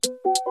Yo,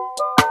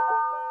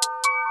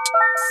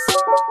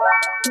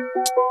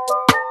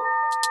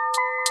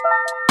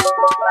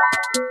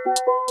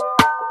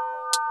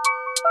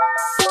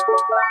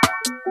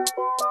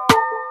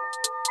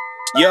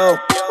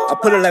 I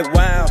put it like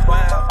wow,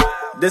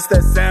 this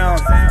that sound.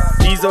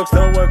 These oaks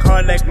don't work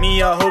hard like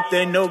me, I hope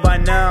they know by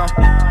now.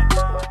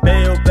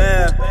 Bayo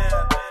Bear,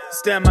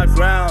 stand my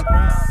ground.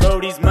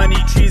 Bro, these money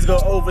trees go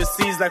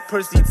overseas like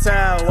Percy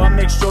Tau. I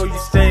make sure you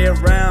stay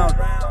around,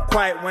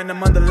 quiet when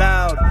I'm under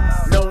loud.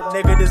 No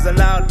negatives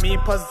allowed, me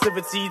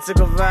positivity took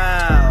a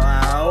vow.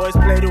 I always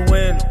play to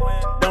win,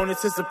 don't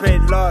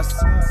anticipate loss.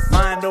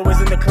 Mind always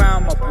in the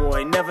clown, my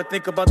boy. Never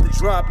think about the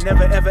drop,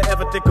 never ever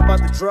ever think about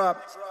the drop.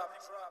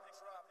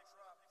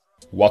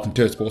 Welcome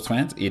to it, sports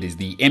fans. It is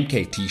the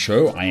MKT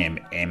show. I am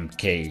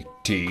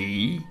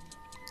MKT.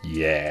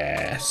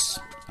 Yes,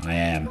 I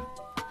am.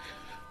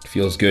 It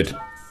feels good.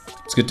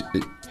 It's good.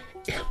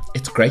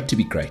 It's great to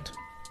be great.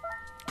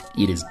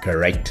 It is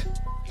great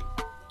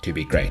to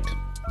be great.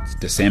 It's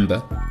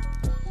December.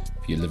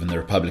 If you live in the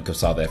Republic of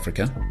South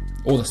Africa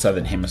or the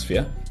Southern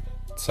Hemisphere,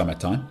 it's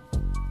summertime.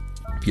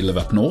 If you live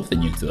up north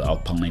and you're into the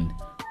Alpine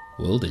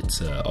world,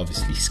 it's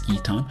obviously ski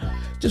time.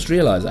 Just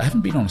realized I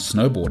haven't been on a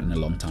snowboard in a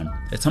long time.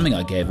 It's something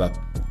I gave up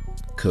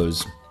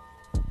because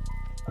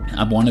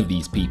I'm one of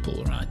these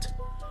people, right?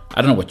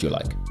 I don't know what you're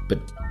like, but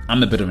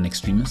I'm a bit of an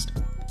extremist.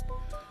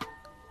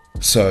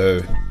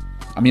 So,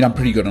 I mean, I'm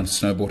pretty good on a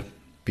snowboard.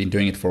 Been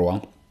doing it for a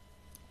while.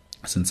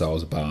 Since I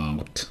was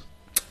about,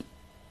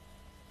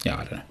 I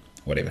don't know,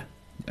 whatever.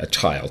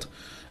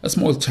 A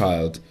small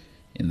child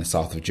in the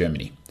south of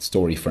Germany.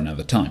 Story for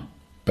another time.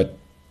 But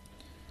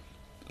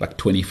like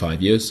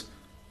 25 years.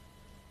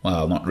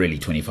 Well, not really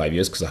 25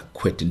 years because I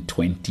quit in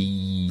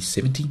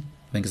 2017.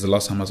 I think is the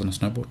last time I was on a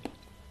snowboard.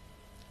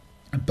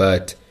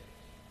 But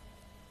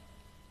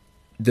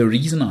the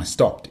reason I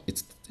stopped,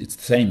 it's the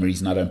same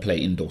reason I don't play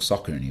indoor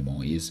soccer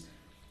anymore, is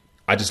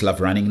I just love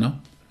running now.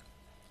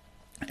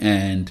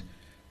 And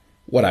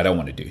what I don't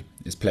want to do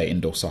is play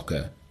indoor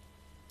soccer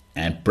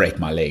and break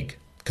my leg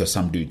because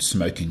some dude's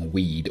smoking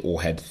weed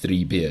or had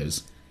 3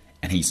 beers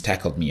and he's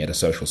tackled me at a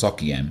social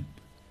soccer game.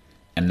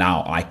 And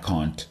now I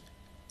can't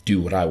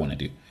do what I want to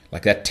do.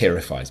 Like, that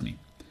terrifies me.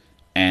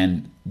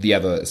 And the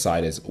other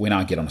side is when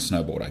I get on a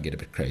snowboard, I get a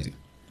bit crazy.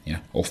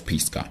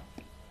 Off-piste guy.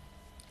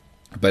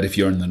 But if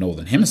you're in the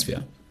Northern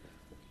Hemisphere,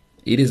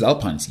 it is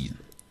alpine season.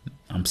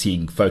 I'm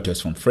seeing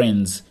photos from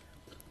friends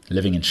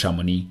living in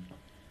Chamonix,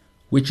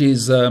 which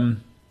is,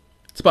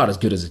 it's about as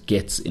good as it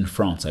gets in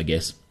France, I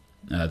guess.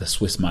 The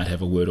Swiss might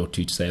have a word or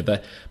two to say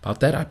about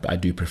that. I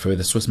do prefer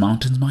the Swiss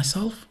mountains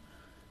myself.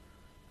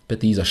 But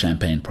these are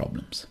champagne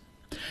problems.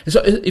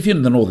 So if you're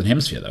in the Northern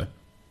Hemisphere, though,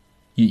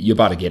 you're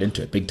about to get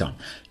into it big time.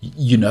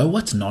 You know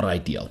what's not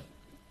ideal?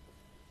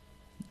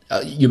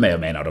 You may or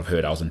may not have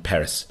heard I was in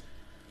Paris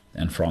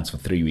and France for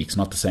 3 weeks.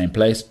 Not the same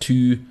place,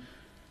 the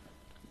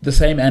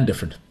same and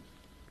different.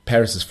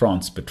 Paris is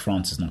France, but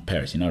France is not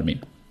Paris, you know what I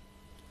mean?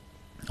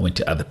 I went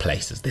to other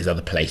places. There's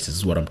other places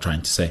is what I'm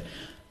trying to say.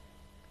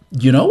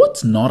 You know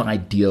what's not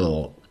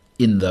ideal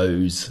in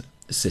those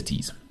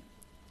cities?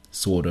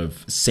 Sort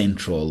of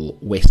Central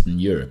Western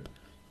Europe.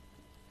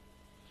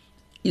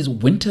 Is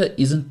winter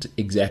isn't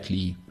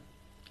exactly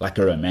like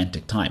a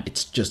romantic time.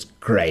 It's just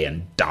grey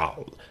and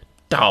dull.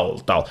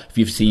 If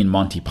you've seen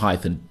Monty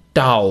Python,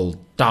 dull,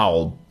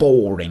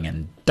 boring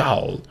and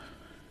dull.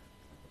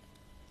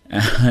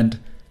 And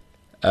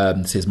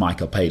says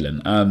Michael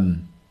Palin.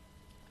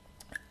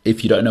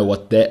 If you don't know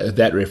what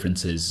that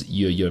reference is,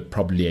 you're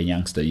probably a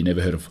youngster. You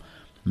never heard of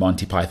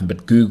Monty Python,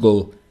 but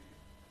Google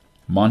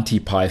Monty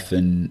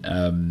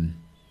Python.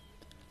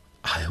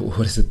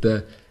 What is it?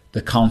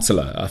 The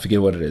counselor. I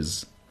forget what it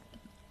is.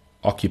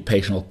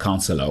 Occupational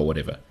counselor or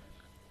whatever.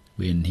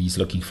 When he's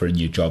looking for a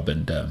new job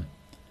and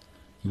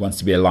he wants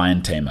to be a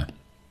lion tamer.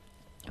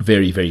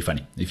 Very, very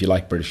funny. If you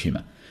like British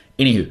humor.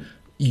 Anywho,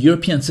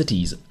 European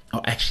cities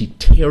are actually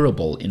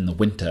terrible in the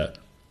winter.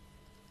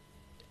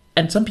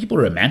 And some people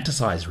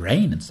romanticize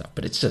rain and stuff,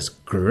 but it's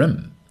just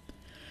grim.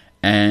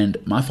 And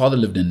my father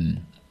lived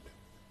in,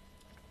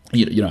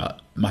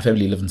 my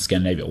family lived in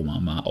Scandinavia, or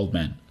my old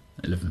man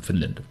lived in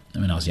Finland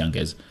when I was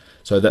younger.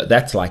 So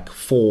that's like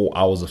 4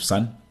 hours of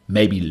sun,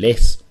 maybe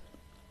less,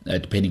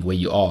 depending where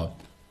you are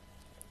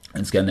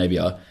in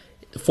Scandinavia.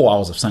 4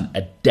 hours of sun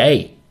a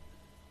day.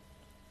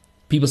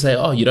 People say,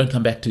 oh, you don't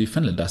come back to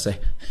Finland. I say,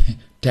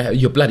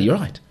 you're bloody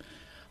right.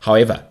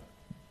 However,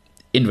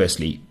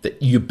 inversely,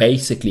 you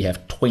basically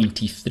have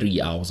 23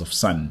 hours of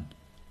sun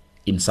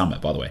in summer,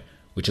 by the way,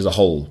 which is a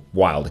whole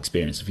wild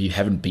experience. If you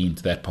haven't been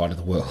to that part of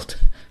the world,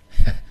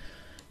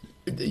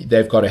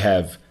 they've got to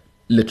have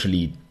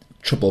literally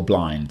triple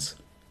blinds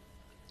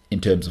in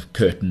terms of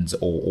curtains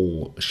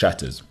or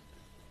shutters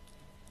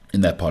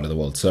in that part of the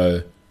world.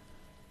 So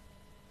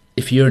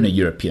if you're in a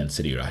European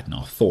city right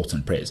now, thoughts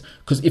and prayers.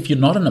 Because if you're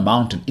not in a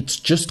mountain, it's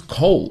just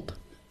cold.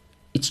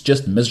 It's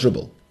just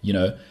miserable,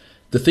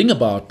 The thing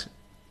about,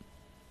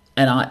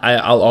 and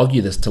I'll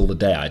argue this till the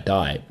day I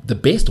die, the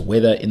best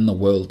weather in the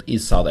world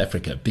is South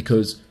Africa,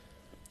 because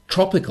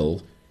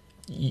tropical,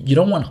 you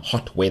don't want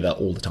hot weather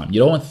all the time. You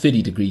don't want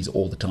 30 degrees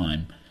all the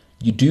time.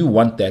 You do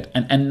want that,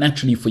 and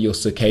naturally for your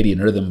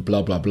circadian rhythm,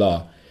 blah, blah,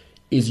 blah,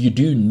 is you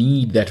do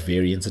need that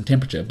variance in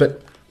temperature.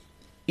 But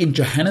in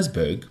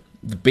Johannesburg,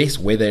 the best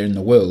weather in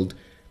the world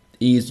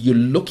is you're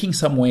looking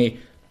somewhere,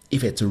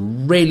 if it's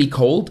really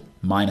cold,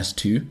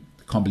 -2.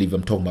 I can't believe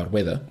I'm talking about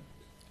weather.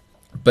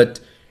 But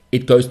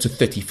it goes to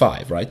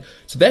 35, right?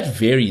 So that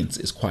variance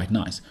is quite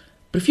nice.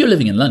 But if you're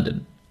living in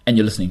London and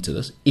you're listening to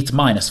this, it's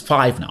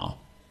 -5 now.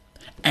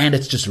 And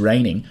it's just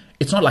raining.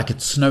 It's not like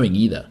it's snowing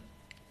either.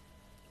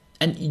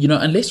 And,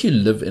 unless you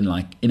live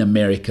in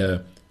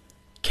America,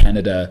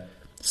 Canada,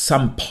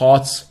 some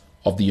parts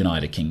of the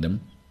United Kingdom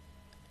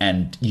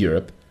and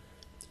Europe,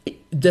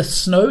 the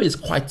snow is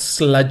quite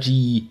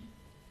sludgy,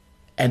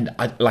 and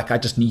I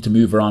just need to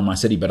move around my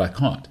city, but I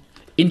can't.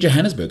 In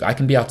Johannesburg, I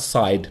can be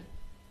outside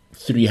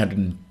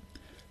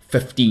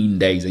 315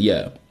 days a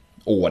year,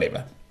 or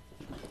whatever.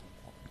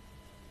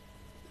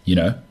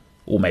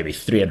 Or maybe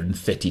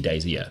 330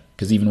 days a year,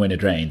 because even when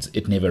it rains,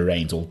 it never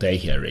rains all day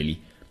here, really.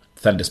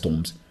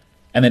 Thunderstorms.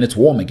 And then it's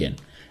warm again.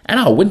 And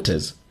our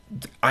winters,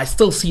 I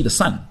still see the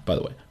sun, by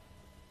the way.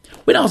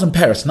 When I was in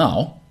Paris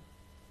now,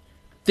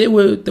 there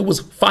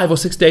was 5 or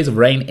 6 days of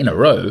rain in a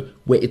row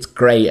where it's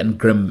grey and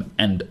grim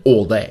and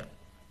all day.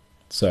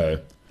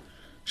 So,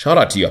 shout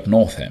out to you up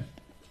north here.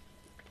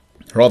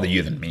 Rather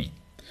you than me.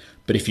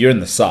 But if you're in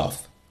the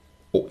south,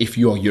 or if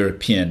you're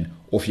European,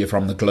 or if you're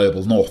from the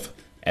global north,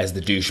 as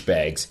the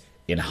douchebags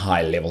in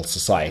high-level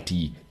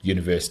society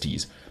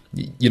universities,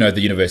 the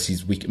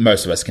universities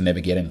most of us can never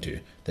get into.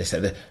 They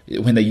say that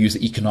when they use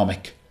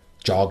economic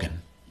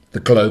jargon, the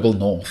global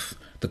north,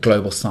 the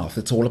global south,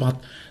 it's all about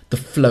the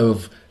flow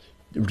of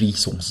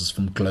resources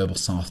from global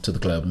south to the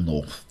global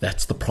north.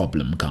 That's the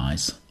problem,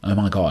 guys. Oh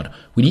my God.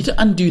 We need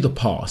to undo the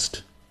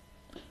past.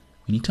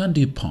 We need to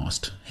undo the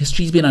past.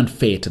 History's been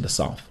unfair to the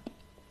south,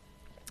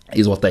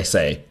 is what they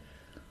say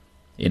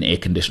in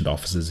air-conditioned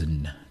offices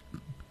in,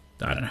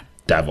 I don't know,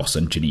 Davos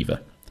and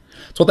Geneva.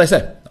 That's what they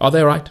say. Are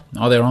they right?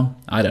 Are they wrong?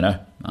 I don't know.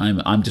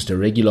 I'm just a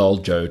regular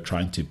old Joe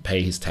trying to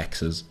pay his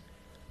taxes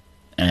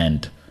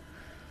and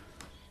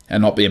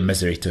not be a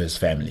misery to his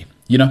family.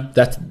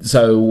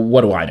 So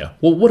what do I know?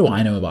 Well, what do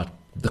I know about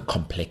the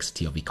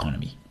complexity of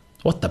economy?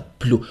 What the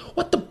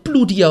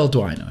bloody hell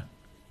do I know?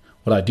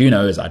 What I do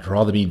know is I'd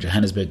rather be in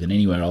Johannesburg than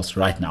anywhere else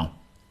right now.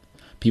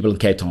 People in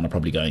Cape Town are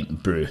probably going,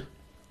 brew,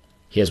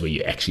 here's where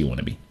you actually want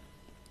to be.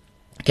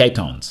 Cape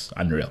Town's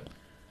unreal.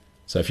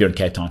 So if you're in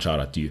Cape Town, shout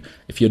out to you.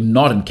 If you're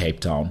not in Cape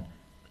Town,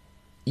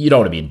 you don't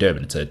want to be in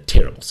Durban. It's a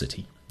terrible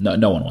city.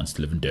 No one wants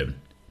to live in Durban.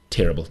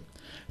 Terrible.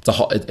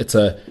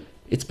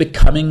 It's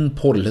becoming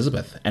Port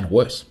Elizabeth and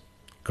worse.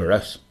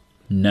 Gross.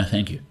 No,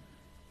 thank you.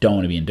 Don't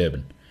want to be in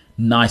Durban.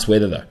 Nice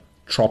weather though.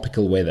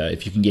 Tropical weather.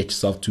 If you can get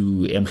yourself to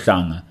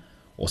Mhlanga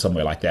or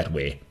somewhere like that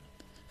where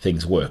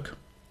things work.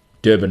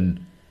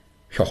 Durban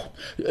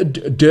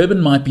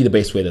might be the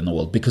best weather in the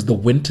world because the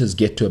winters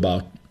get to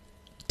about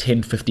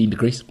 10, 15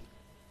 degrees.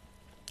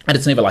 And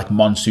it's never like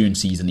monsoon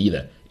season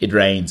either. It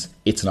rains.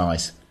 It's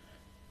nice.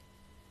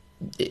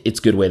 It's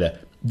good weather.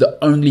 The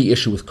only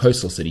issue with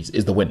coastal cities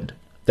is the wind.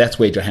 That's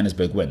where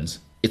Johannesburg wins.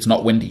 It's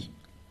not windy.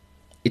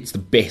 It's the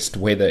best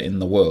weather in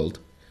the world.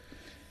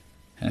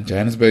 And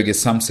Johannesburg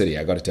is some city,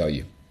 I got to tell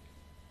you.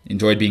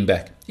 Enjoyed being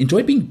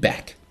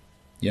back.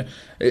 Yeah.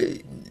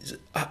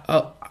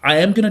 I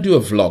am going to do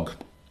a vlog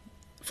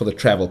for the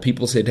travel.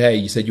 People said, hey,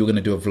 you said you were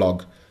going to do a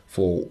vlog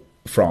for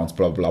France,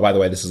 blah, blah, blah. By the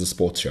way, this is a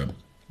sports show,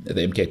 the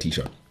MKT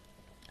show.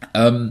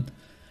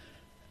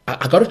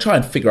 I got to try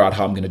and figure out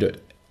how I'm going to do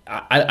it.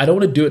 I don't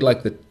want to do it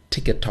like the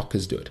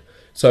TikTokers do it.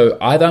 So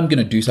either I'm going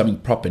to do something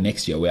proper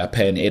next year where I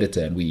pay an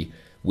editor and we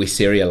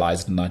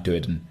serialize it and I do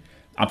it. And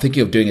I'm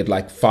thinking of doing it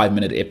like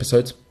 5-minute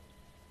episodes.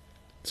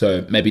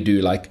 So maybe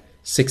do like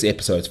 6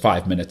 episodes,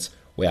 5 minutes,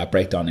 where I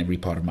break down every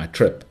part of my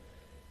trip.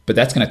 But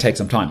that's going to take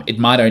some time. It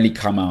might only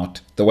come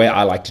out the way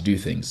I like to do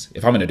things.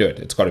 If I'm going to do it,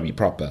 it's got to be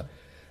proper.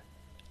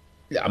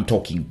 I'm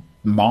talking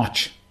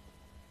March.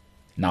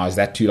 Now, is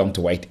that too long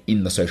to wait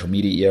in the social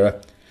media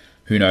era?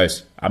 Who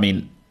knows? I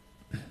mean,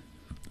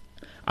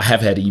 I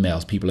have had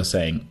emails. People are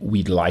saying,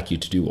 we'd like you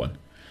to do one.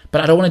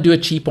 But I don't want to do a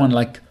cheap one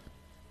like,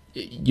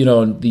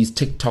 these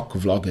TikTok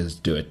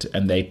vloggers do it.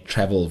 And they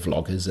travel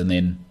vloggers and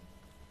then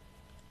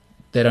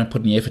they don't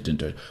put any effort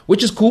into it.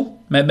 Which is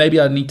cool. Maybe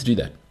I need to do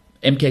that.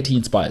 MKT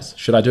Inspires.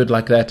 Should I do it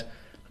like that?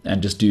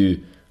 And just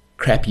do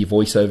crappy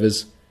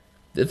voiceovers?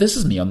 This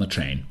is me on the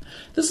train.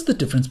 This is the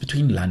difference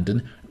between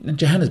London and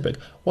Johannesburg.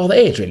 Well, the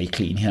air's really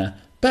clean here,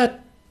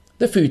 but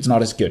the food's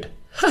not as good.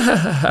 Ha ha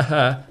ha ha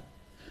ha.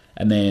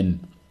 And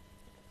then,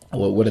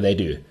 what do they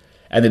do?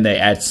 And then they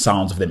add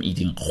sounds of them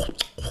eating,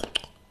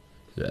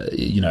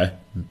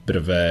 bit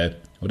of a,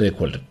 what do they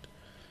call it?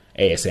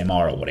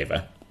 ASMR or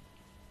whatever.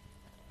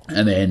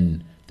 And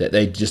then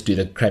they just do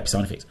the crappy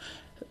sound effects.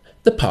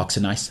 The parks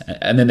are nice.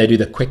 And then they do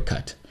the quick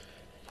cut.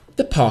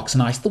 The park's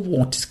nice, the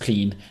water's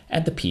clean,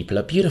 and the people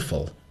are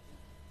beautiful.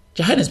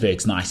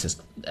 Johannesburg's nice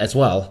as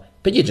well,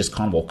 but you just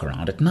can't walk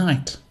around at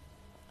night.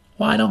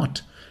 Why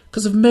not?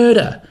 Because of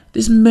murder.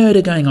 There's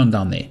murder going on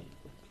down there.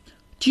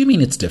 Do you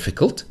mean it's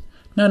difficult?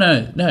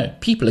 No.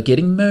 People are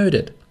getting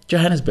murdered.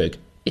 Johannesburg,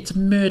 it's a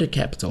murder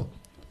capital.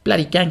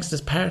 Bloody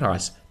gangster's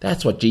paradise.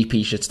 That's what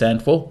GP should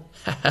stand for.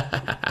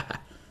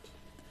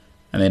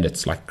 And then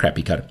it's like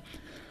crappy cut.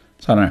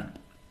 So I don't know.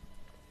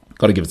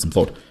 Got to give it some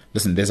thought.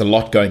 Listen, there's a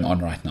lot going on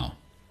right now.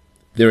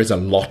 There is a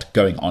lot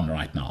going on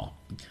right now.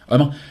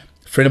 A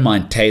friend of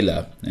mine,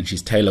 Taylor, and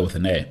she's Taylor with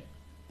an A.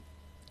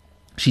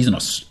 She's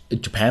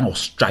in Japan,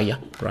 Australia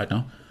right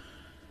now.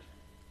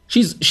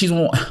 She's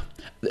more.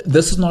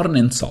 This is not an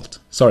insult.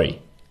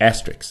 Sorry,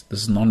 asterisk.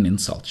 This is not an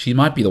insult. She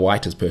might be the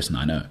whitest person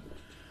I know.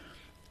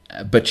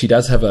 But she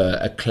does have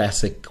a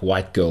classic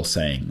white girl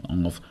saying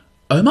of,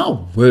 oh my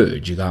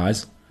word, you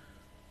guys.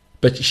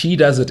 But she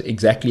does it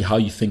exactly how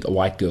you think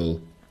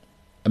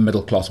a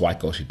middle-class white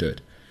girl should do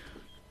it.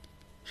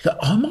 She goes,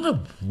 oh my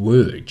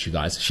word, you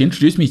guys. She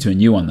introduced me to a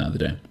new one the other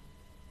day.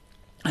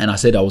 And I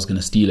said I was going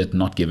to steal it and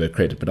not give her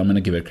credit, but I'm going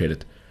to give her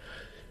credit.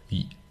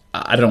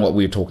 I don't know what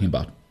we were talking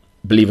about.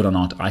 Believe it or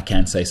not, I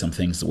can say some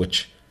things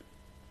which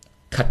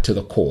cut to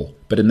the core.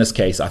 But in this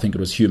case, I think it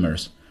was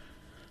humorous.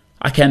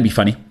 I can be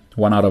funny.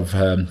 1 out of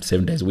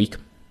 7 days a week,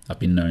 I've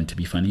been known to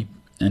be funny.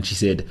 And she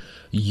said,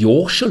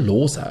 your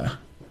shaloza.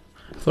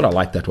 I thought I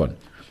liked that one.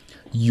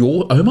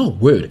 Oh my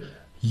word,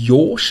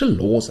 your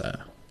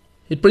shaloza.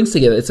 It brings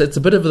together, it's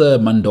a bit of the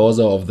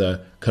Mendoza of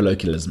the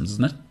colloquialisms,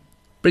 isn't it?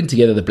 Bring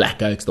together the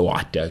black oaks, the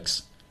white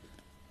oaks.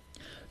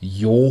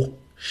 Your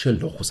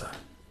shaloza.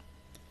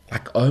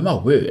 Like, oh my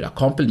word, I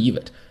can't believe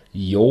it.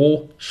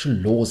 Your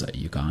shaloza,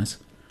 you guys.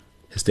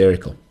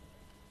 Hysterical.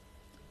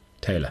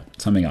 Taylor,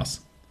 something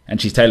else. And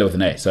she's Taylor with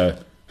an A, so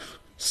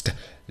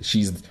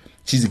she's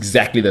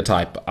exactly the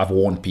type I've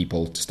warned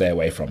people to stay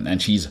away from.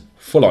 And she's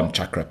full-on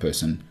chakra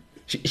person.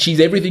 She's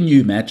everything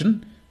you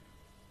imagine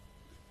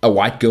a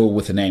white girl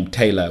with the name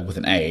Taylor with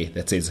an A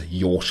that says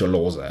your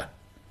shaloza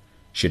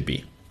should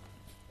be.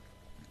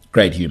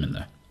 Great human,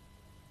 though.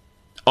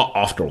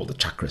 After all the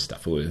chakra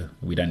stuff,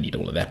 we don't need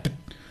all of that, but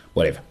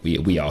whatever.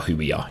 We are who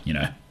we are, you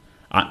know.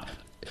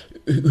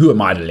 Who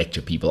am I to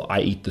lecture people?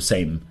 I eat the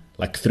same,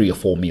 like 3 or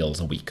 4 meals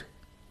a week.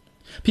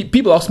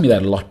 People ask me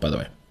that a lot, by the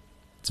way.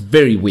 It's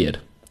very weird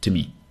to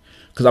me,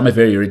 because I'm a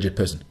very rigid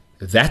person.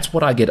 That's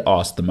what I get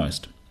asked the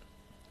most.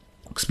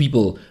 Because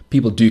people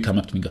do come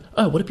up to me and go,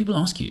 oh, what do people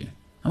ask you?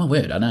 I'm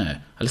weird, I know.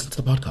 I listen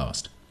to the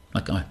podcast.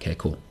 I'm like, oh, okay,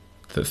 cool.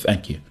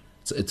 Thank you.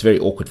 It's very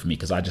awkward for me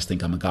because I just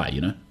think I'm a guy,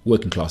 you know,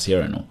 working class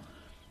hero and all.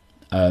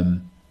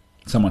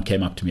 Someone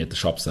came up to me at the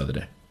shops the other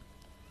day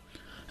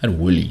at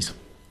Woolies.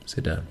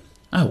 Said,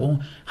 oh,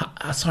 well,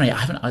 sorry, I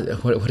haven't,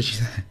 what did she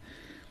say?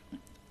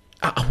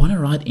 I want to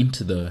write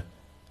into the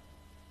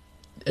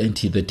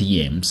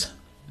DMs,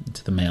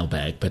 into the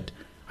mailbag, but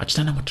I just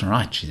don't know what to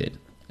write, she said.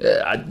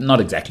 Not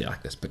exactly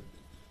like this, but,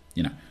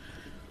 you know.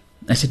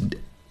 I said,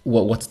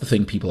 well, what's the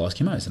thing people ask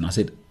you most? And I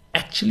said,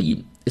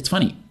 actually, it's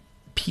funny.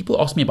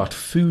 People ask me about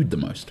food the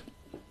most,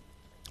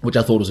 which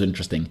I thought was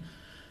interesting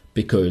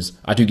because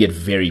I do get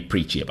very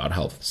preachy about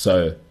health.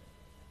 So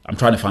I'm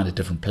trying to find a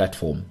different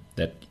platform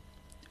that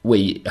where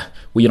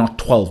you're not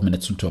 12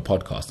 minutes into a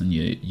podcast and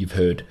you've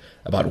heard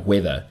about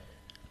weather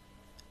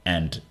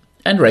and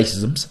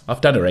racisms.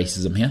 I've done a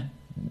racism here.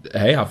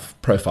 Hey, I've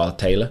profiled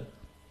Taylor.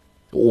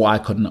 Why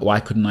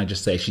couldn't I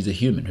just say she's a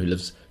human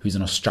who's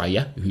in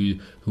Australia, who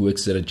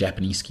works at a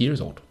Japanese ski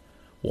resort?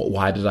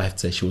 Why did I have to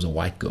say she was a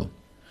white girl?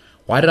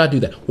 Why did I do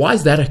that? Why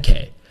is that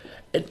okay?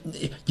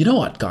 You know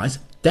what, guys?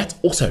 That's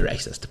also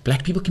racist.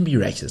 Black people can be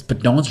racist,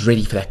 but no one's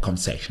ready for that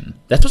conversation.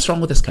 That's what's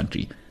wrong with this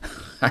country.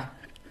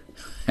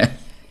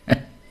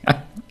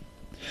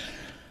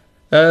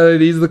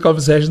 These are the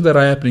conversations that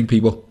are happening,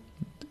 people.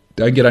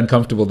 Don't get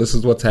uncomfortable. This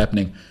is what's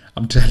happening.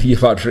 I'm telling you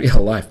about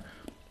real life.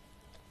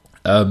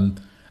 I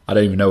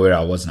don't even know where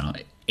I was now.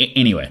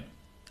 Anyway,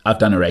 I've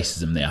done a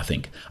racism there, I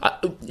think.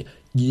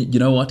 You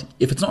know what?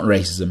 If it's not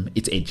racism,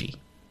 it's edgy.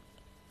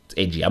 It's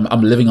edgy.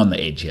 I'm living on the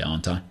edge here,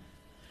 aren't I?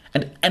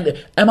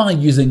 And am I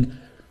using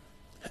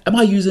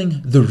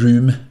the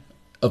room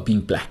of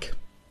being black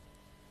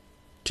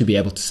to be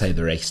able to say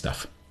the race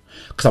stuff?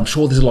 Because I'm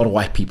sure there's a lot of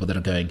white people that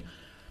are going,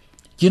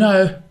 you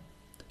know,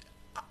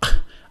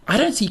 I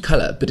don't see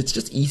color, but it's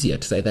just easier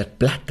to say that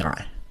black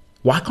guy.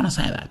 Why can't I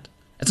say that?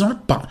 It's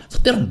not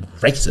that I'm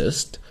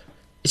racist.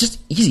 It's just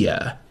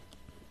easier.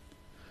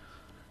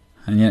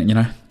 And you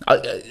know,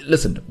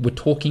 listen, we're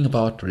talking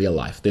about real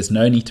life. There's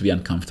no need to be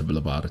uncomfortable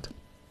about it.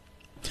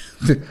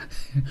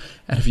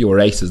 And if your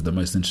race is the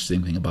most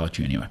interesting thing about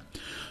you anyway,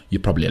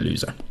 you're probably a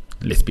loser.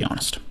 Let's be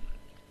honest.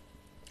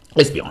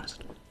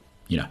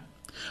 You know,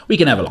 we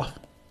can have a laugh.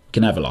 We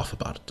can have a laugh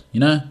about it. You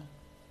know,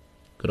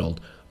 good old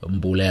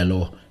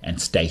Mbulelo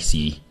and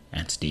Stacy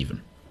and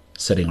Stephen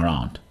sitting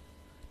around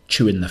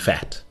chewing the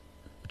fat,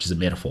 which is a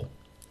metaphor,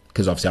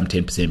 because obviously I'm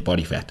 10%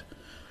 body fat.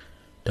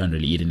 Don't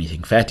really eat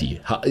anything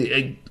fatty.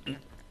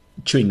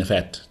 Chewing the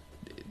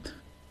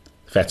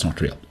fat's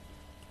not real.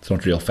 It's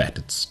not real fat.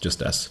 It's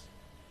just us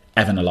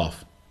having a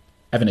laugh,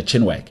 having a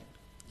chin wag.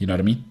 You know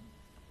what I mean?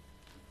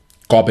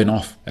 Gobbing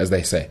off, as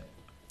they say.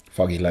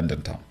 Foggy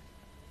London town.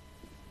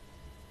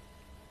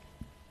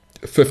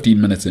 15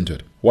 minutes into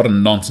it. What a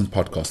nonsense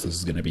podcast this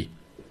is going to be.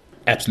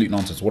 Absolute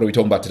nonsense. What are we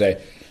talking about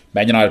today?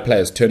 Man United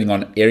players turning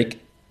on Erik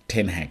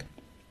ten Hag.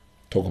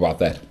 Talk about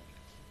that.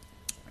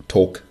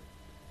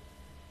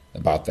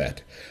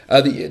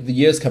 The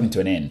year's coming to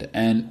an end,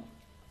 and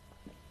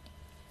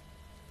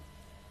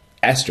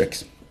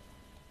asterisks.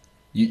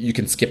 You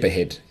can skip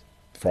ahead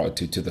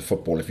to the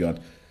football if you want.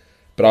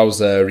 But I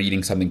was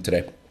reading something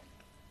today.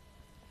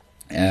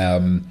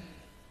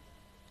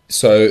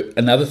 So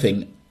another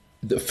thing,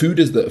 the food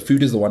is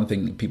the one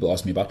thing people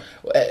ask me about.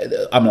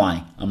 I'm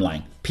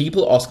lying.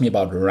 People ask me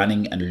about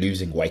running and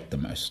losing weight the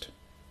most.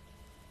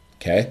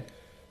 Okay,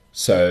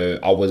 so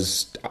I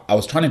was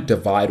trying to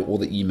divide all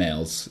the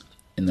emails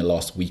in the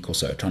last week or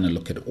so, trying to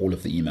look at all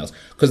of the emails,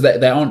 because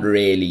they aren't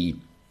really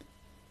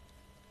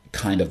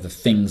kind of the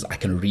things I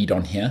can read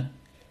on here,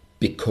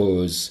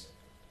 because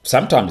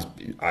sometimes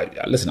I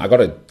got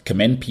to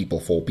commend people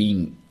for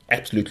being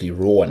absolutely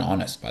raw and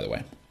honest, by the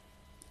way.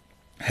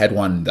 I had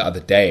one the other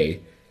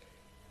day,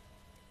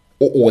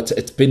 or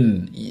it's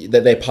been,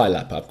 they pile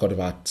up. I've got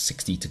about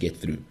 60 to get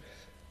through,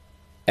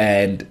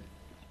 and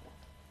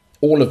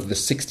all of the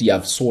 60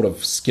 I've sort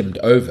of skimmed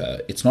over.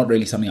 It's not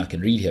really something I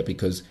can read here,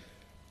 because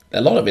a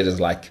lot of it is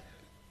like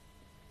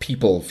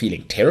people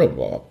feeling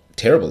terrible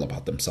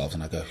about themselves,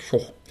 and I go,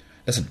 sure,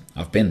 listen,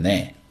 I've been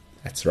there.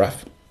 That's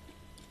rough.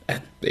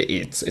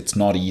 It's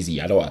not easy.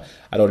 I don't want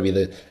to be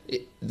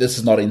this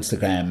is not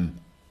Instagram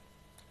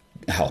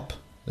help.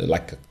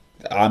 Like,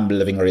 I'm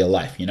living real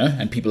life,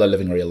 and people are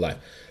living real life,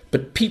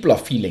 but people are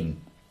feeling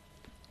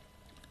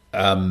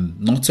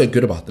not so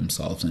good about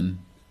themselves, and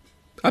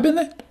I've been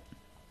there.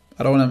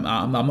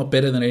 I'm not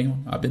better than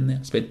anyone. I've been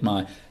there. Spent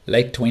my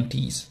late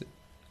 20s,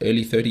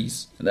 early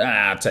 30s.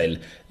 I'd say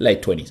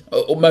late 20s,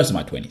 or most of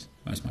my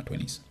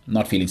 20s.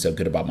 Not feeling so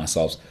good about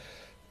myself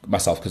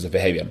because of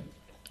behavior,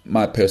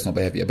 my personal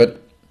behavior.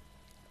 But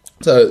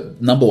so,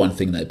 number one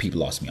thing that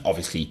people ask me,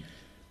 obviously,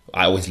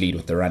 I always lead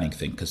with the running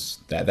thing, because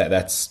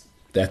that's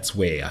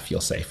where I feel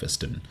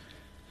safest, and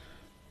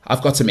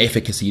I've got some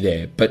efficacy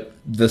there. But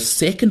the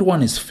second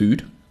one is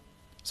food.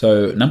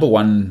 So number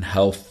one,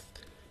 health.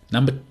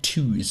 Number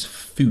two is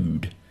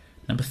food.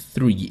 Number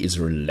three is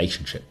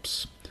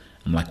relationships.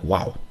 I'm like,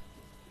 wow,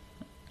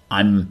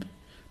 I'm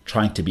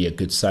trying to be a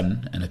good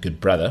son and a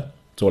good brother.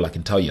 That's all I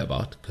can tell you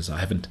about, because I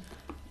haven't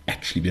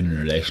actually been in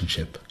a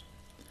relationship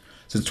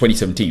since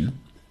 2017.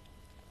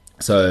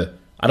 So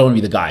I don't want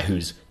to be the guy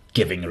who's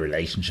giving a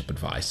relationship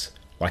advice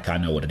like I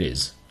know what it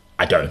is.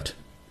 I don't.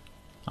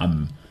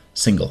 I'm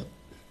single.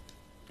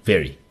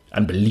 Very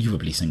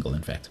unbelievably single,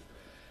 in fact.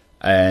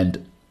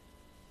 And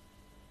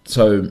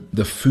so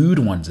the food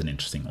one's an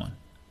interesting one.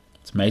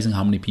 It's amazing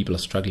how many people are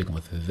struggling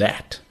with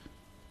that.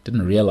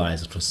 Didn't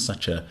realize it was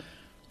such a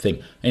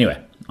thing.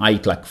 Anyway, I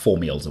eat like 4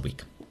 meals a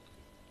week.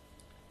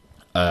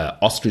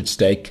 Ostrich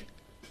steak,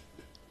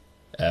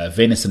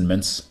 venison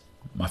mince.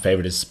 My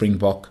favorite is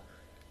springbok,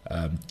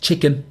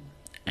 chicken,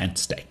 and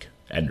steak,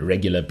 and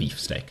regular beef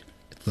steak.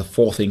 It's the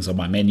 4 things on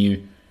my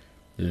menu.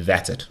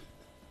 That's it.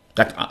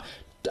 Like,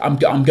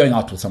 I'm going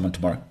out with someone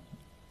tomorrow.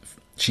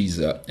 She's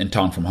in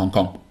town from Hong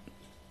Kong.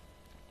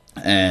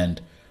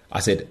 And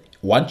I said,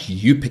 why don't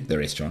you pick the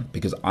restaurant?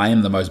 Because I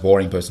am the most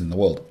boring person in the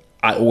world.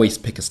 I always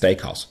pick a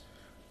steakhouse,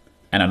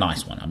 and a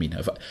nice one. I mean,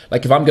 if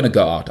I'm going to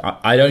go out,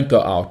 I don't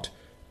go out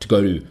to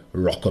go to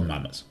Rocco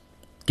Mama's.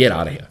 Get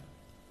out of here.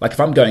 Like, if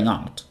I'm going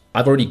out,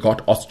 I've already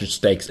got ostrich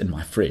steaks in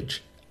my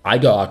fridge. I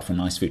go out for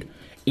nice food.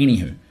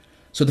 Anywho,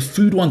 so the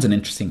food one's an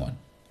interesting one.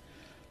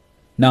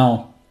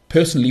 Now,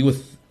 personally,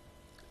 with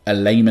a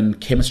layman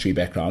chemistry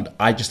background,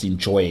 I just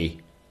enjoy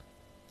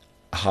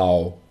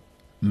how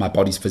my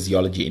body's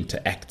physiology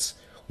interacts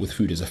with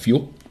food as a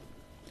fuel.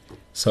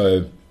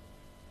 So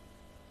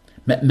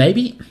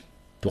maybe,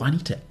 do I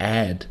need to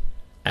add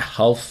a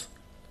health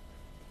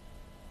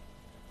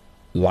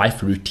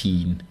life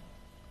routine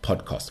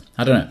podcast?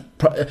 I don't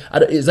know.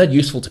 Is that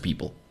useful to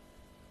people?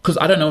 Because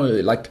I don't know,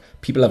 like,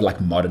 people have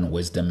like modern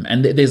wisdom,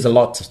 and there's a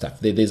lot of stuff.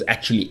 There's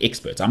actually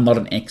experts. I'm not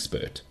an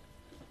expert.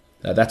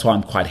 That's why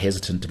I'm quite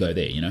hesitant to go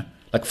there,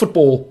 Like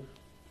football,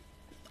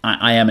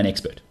 I am an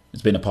expert.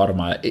 It's been a part of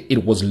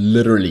it was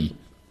literally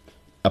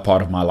a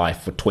part of my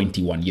life for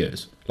 21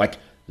 years. Like,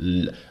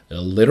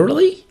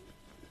 literally,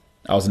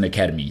 I was in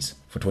academies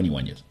for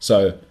 21 years.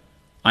 So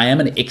I am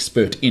an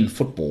expert in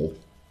football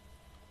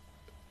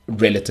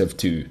relative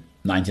to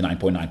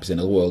 99.9% of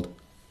the world.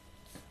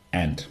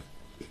 And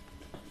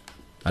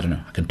I don't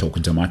know, I can talk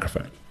into a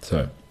microphone.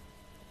 So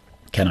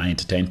can I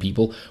entertain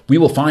people? We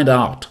will find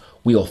out.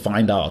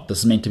 This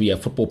is meant to be a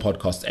football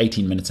podcast.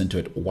 18 minutes into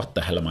it, what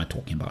the hell am I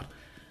talking about?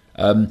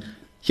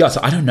 So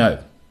I don't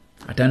know.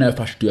 I don't know if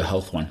I should do a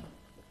health one.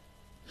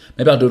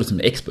 Maybe I'll do it with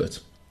some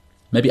experts.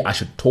 Maybe I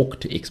should talk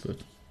to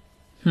experts.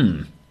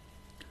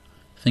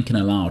 Thinking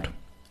aloud.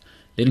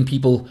 Letting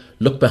people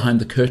look behind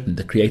the curtain,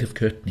 the creative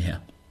curtain here.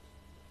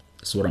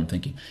 This is what I'm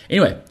thinking.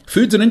 Anyway,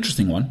 food's an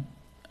interesting one.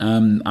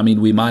 I mean,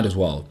 we might as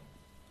well.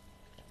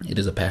 It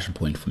is a passion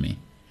point for me.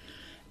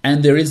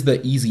 And there is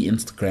the easy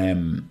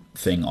Instagram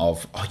thing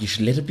of, you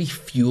should let it be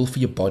fuel for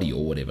your body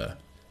or whatever.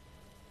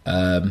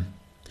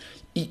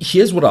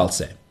 Here's what I'll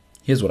say.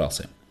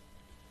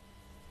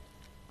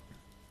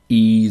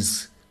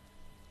 Is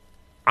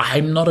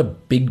I'm not a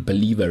big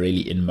believer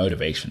really in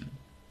motivation.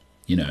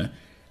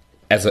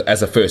 As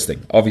a first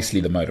thing,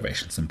 obviously the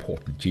motivation is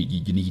important.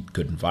 You need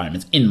good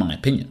environments, in my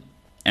opinion.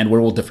 And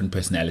we're all different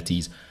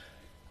personalities.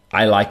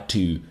 I like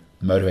to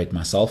motivate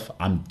myself.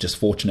 I'm just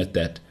fortunate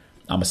that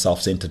I'm a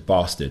self-centered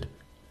bastard,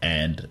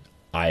 and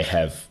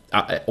I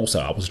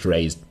was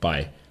raised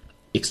by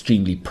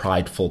extremely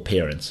prideful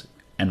parents,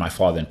 and my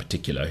father in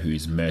particular, who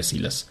is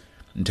merciless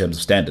in terms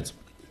of standards.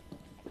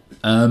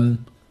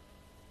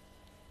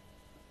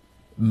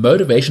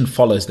 Motivation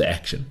follows the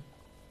action.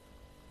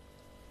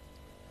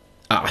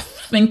 I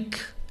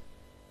think,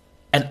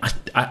 and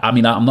I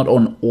mean, I'm not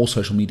on all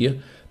social media,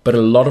 but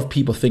a lot of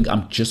people think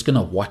I'm just going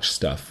to watch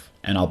stuff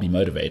and I'll be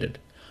motivated.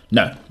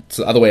 No, it's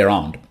the other way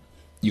around.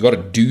 You got to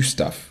do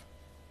stuff,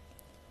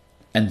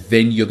 and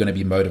then you're going to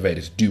be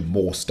motivated to do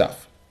more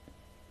stuff.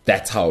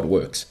 That's how it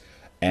works.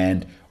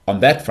 And on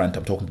that front,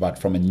 I'm talking about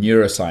from a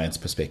neuroscience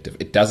perspective.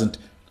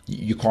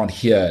 You can't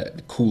hear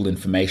cool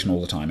information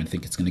all the time and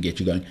think it's going to get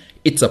you going.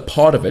 It's a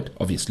part of it,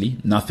 obviously.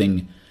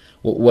 Nothing,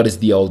 what is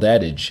the old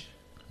adage?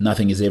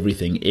 Nothing is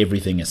everything,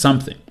 everything is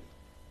something.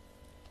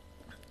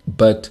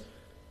 But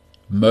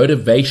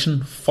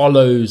motivation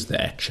follows the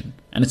action.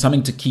 And it's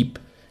something to keep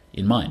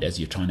in mind as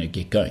you're trying to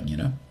get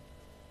going,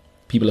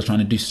 People are trying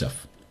to do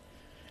stuff.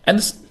 And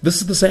this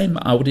is the same.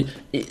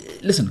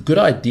 Listen, good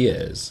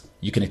ideas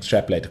you can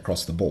extrapolate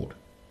across the board,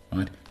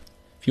 right?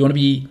 If you want to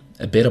be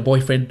a better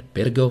boyfriend,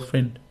 better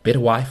girlfriend, better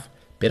wife,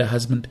 better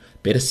husband,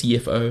 better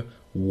CFO,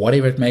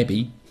 whatever it may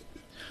be,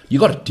 you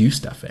got to do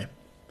stuff,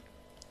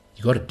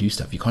 You got to do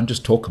stuff. You can't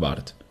just talk about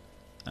it.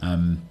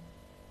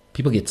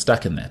 People get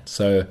stuck in that.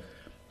 So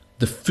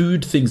the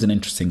food thing's an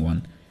interesting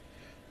one.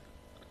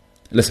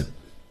 Listen,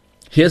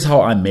 here's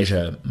how I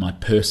measure my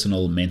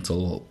personal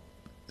mental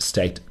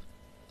state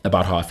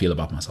about how I feel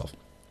about myself.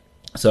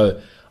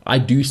 So I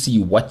do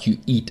see what you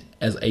eat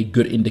as a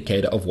good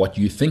indicator of what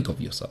you think of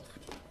yourself.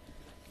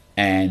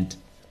 And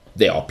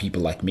there are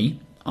people like me.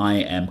 I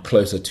am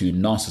closer to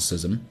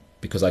narcissism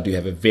because I do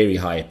have a very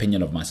high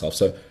opinion of myself.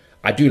 So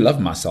I do love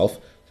myself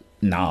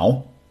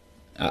now.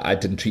 I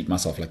didn't treat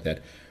myself like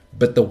that.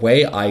 But the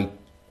way I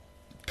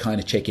kind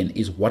of check in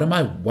is what am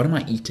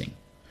I eating?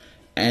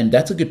 And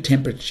that's a good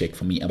temperature check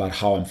for me about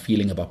how I'm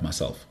feeling about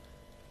myself.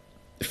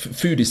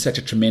 Food is such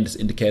a tremendous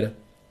indicator.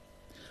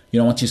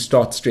 Once you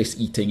start stress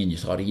eating and you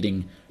start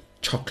eating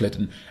chocolate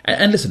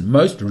and listen,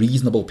 most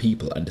reasonable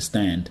people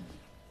understand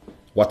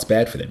what's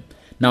bad for them.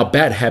 Now,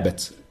 bad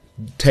habits,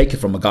 take it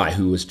from a guy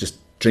who was just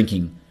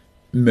drinking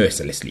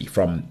mercilessly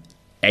from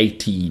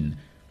 18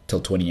 till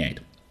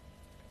 28.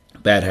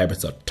 Bad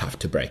habits are tough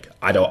to break.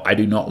 I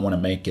do not want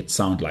to make it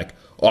sound like,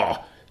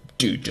 oh,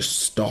 dude, just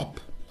stop.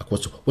 Like,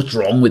 what's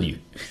wrong with you?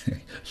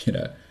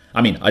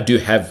 I mean, I do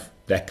have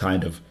that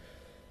kind of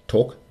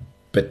talk,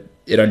 but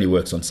it only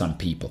works on some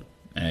people.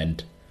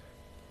 And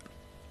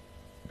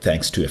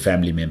thanks to a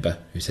family member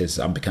who says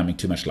I'm becoming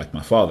too much like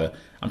my father,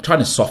 I'm trying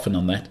to soften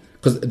on that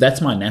because that's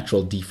my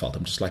natural default.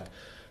 I'm just like,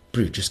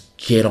 bro, just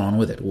get on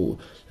with it. Or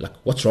like,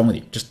 what's wrong with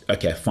you? Just,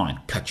 okay, fine,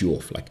 cut you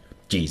off. Like,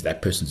 geez,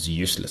 that person's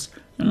useless.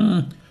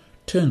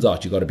 Turns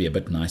out you got to be a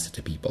bit nicer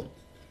to people.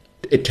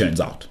 It turns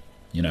out,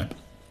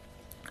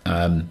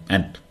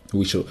 and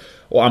we should.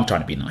 Well, I'm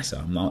trying to be nicer.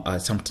 I'm not.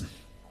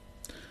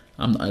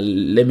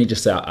 Let me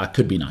just say, I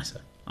could be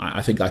nicer.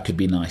 I think I could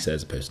be nicer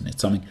as a person.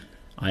 It's something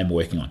I'm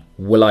working on.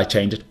 Will I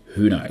change it?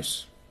 Who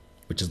knows?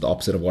 Which is the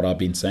opposite of what I've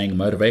been saying.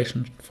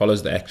 Motivation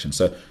follows the action.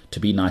 So to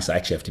be nice, I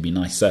actually have to be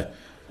nicer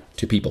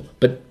to people.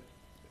 But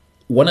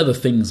one of the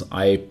things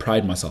I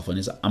pride myself on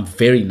is I'm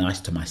very nice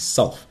to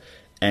myself.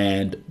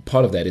 And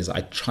part of that is I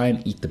try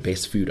and eat the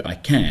best food I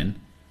can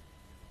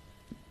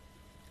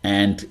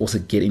and also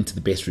get into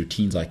the best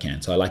routines I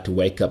can. So I like to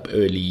wake up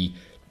early.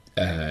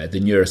 The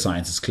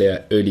neuroscience is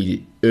clear.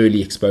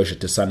 Early exposure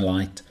to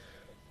sunlight.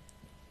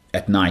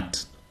 At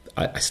night,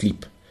 I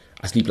sleep.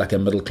 I sleep like a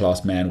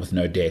middle-class man with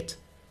no debt.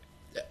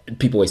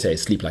 People always say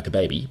sleep like a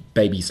baby.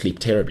 Babies sleep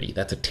terribly.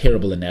 That's a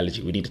terrible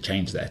analogy. We need to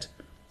change that.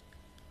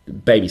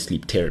 Babies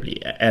sleep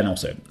terribly. And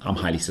also, I'm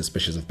highly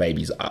suspicious of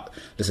babies.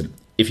 Listen,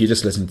 if you're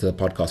just listening to the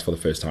podcast for the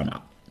first time,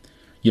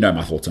 you know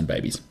my thoughts on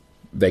babies.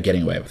 They're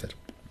getting away with it.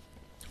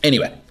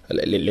 Anyway,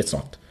 let's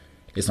not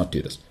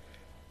do this.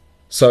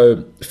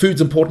 So,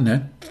 food's important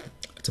here.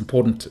 It's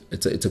important.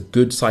 It's a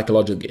good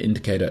psychological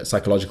indicator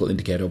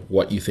of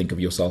what you think of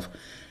yourself.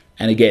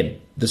 And again,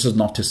 this is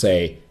not to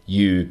say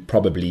you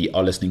probably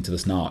are listening to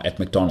this now at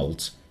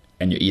McDonald's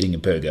and you're eating a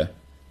burger.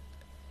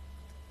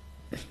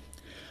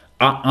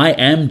 I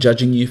am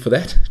judging you for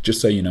that,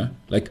 just so you know.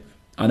 Like,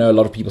 I know a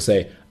lot of people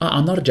say,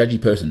 I'm not a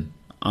judgy person.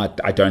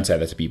 I don't say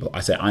that to people. I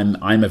say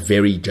I'm a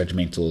very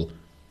judgmental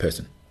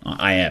person.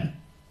 I am.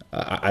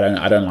 I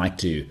don't like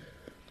to.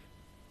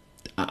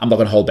 I'm not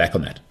going to hold back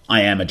on that.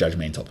 I am a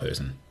judgmental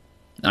person.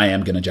 I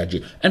am going to judge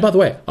you. And by the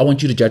way, I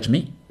want you to judge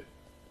me.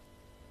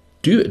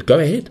 Do it. Go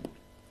ahead.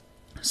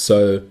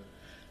 So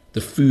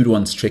the food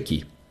one's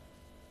tricky.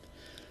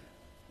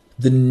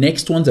 The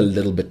next one's a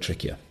little bit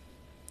trickier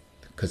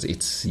because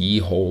it's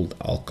ye old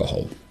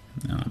alcohol.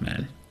 Oh,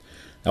 man.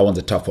 That one's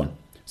a tough one.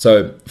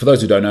 So for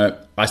those who don't know,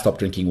 I stopped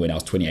drinking when I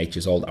was 28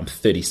 years old. I'm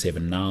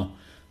 37 now.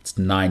 It's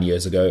 9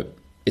 years ago.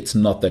 It's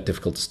not that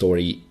difficult a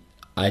story.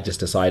 I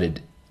just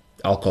decided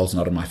alcohol's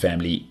not in my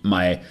family.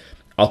 My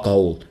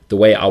alcohol, the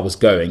way I was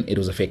going, it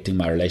was affecting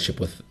my relationship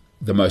with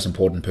the most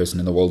important person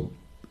in the world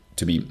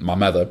to be my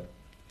mother.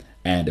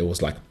 And it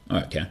was like, oh,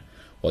 okay,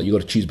 well, you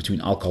got to choose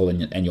between alcohol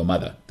and your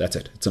mother. That's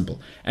it. It's simple.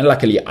 And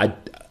luckily, I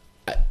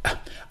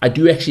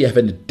do actually have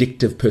an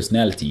addictive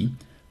personality,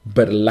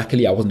 but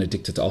luckily I wasn't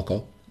addicted to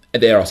alcohol.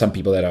 There are some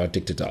people that are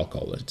addicted to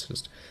alcohol. It's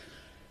just,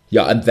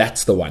 yeah, and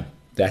that's the one.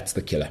 That's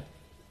the killer.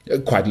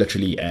 Quite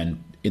literally,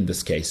 and in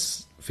this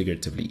case,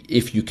 figuratively.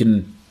 If you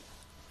can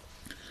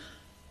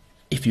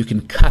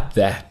cut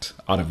that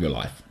out of your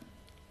life,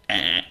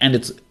 and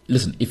it's,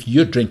 listen, if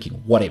you're drinking,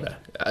 whatever,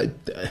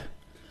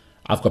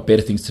 I've got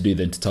better things to do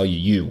than to tell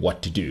you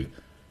what to do.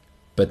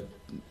 But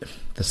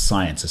the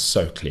science is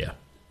so clear.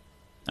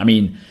 I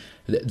mean,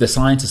 the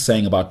science is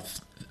saying about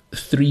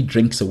 3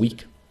 drinks a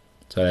week.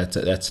 So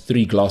that's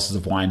 3 glasses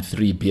of wine,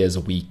 3 beers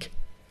a week.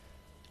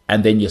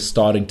 And then you're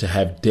starting to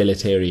have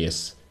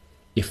deleterious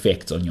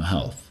effects on your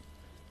health.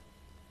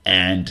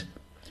 And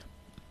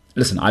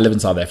listen, I live in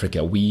South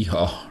Africa. We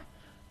are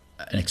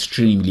an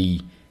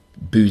extremely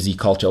boozy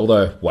culture,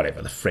 although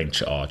whatever, the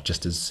French are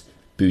just as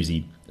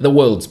boozy. The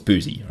world's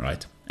boozy,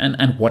 right?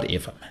 And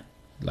whatever, man.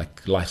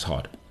 Like, life's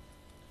hard.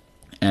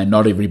 And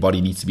not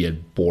everybody needs to be a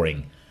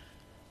boring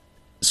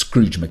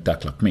Scrooge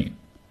McDuck like me.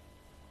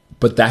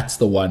 But that's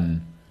the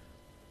one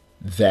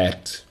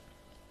that,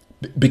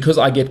 because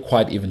I get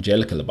quite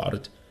evangelical about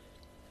it,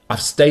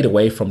 I've stayed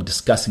away from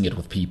discussing it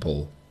with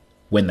people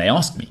when they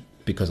ask me,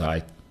 because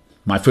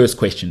my first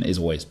question is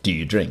always, do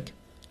you drink?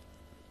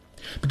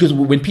 Because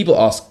when people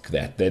ask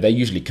that, they're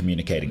usually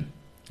communicating,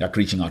 like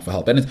reaching out for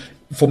help. And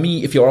for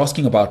me, if you're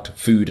asking about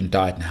food and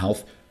diet and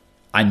health,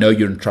 I know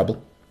you're in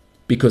trouble,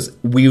 because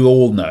we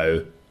all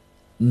know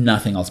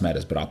nothing else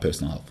matters but our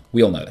personal health.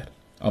 We all know that.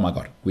 Oh my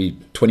God, we're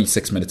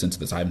 26 minutes into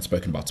this. I haven't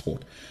spoken about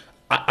sport.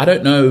 I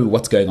don't know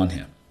what's going on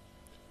here.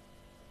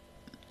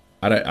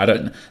 I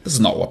don't. This is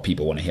not what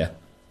people want to hear.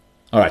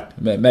 All right,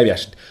 maybe I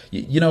should.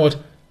 You know what?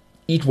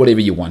 Eat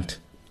whatever you want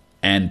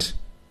and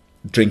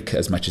drink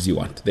as much as you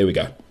want. There we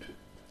go.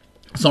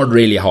 It's not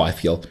really how I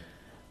feel,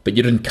 but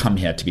you didn't come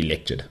here to be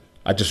lectured.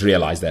 I just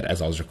realized that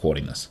as I was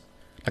recording this.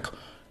 Like,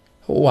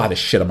 why the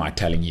shit am I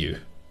telling you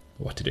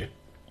what to do?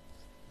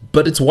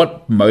 But it's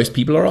what most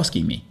people are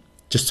asking me,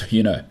 just so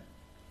you know.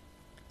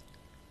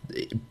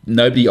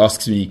 Nobody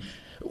asks me.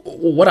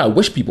 What I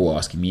wish people were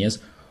asking me is,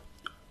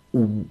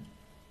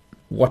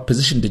 what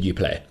position did you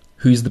play?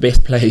 Who's the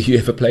best player you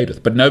ever played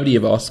with? But nobody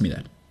ever asks me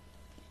that.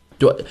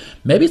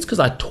 Maybe it's because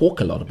I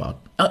talk a lot about...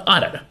 I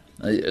don't know.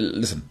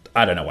 Listen,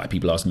 I don't know why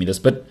people ask me this,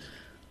 but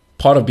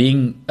part of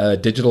being a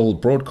digital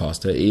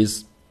broadcaster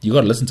is you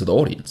got to listen to the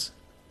audience.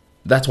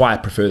 That's why I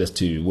prefer this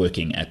to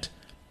working at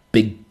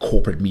big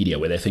corporate media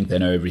where they think they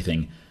know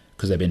everything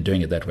because they've been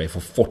doing it that way for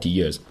 40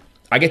 years.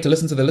 I get to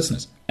listen to the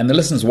listeners, and the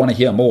listeners want to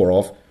hear more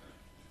of,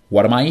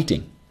 what am I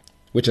eating?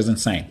 Which is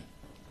insane.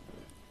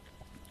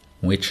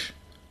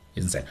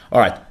 All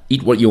right,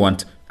 eat what you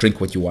want,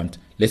 drink what you want.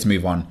 Let's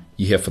move on.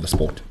 You're here for the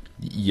sport.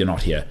 You're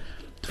not here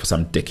for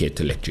some dickhead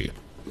to lecture you.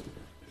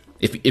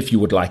 If you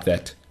would like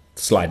that,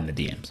 slide in the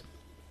DMs.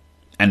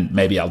 And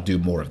maybe I'll do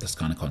more of this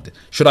kind of content.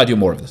 Should I do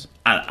more of this?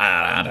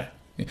 I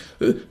don't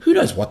know. Who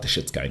knows what the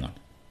shit's going on?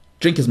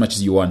 Drink as much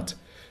as you want.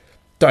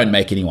 Don't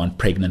make anyone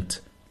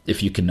pregnant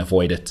if you can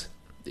avoid it.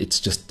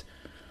 It's just,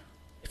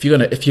 if you're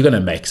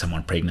gonna make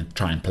someone pregnant,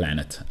 try and plan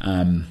it.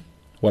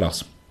 What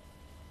else?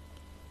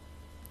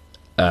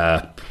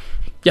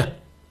 Yeah.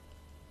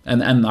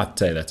 And I'd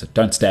say that's it.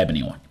 Don't stab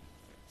anyone.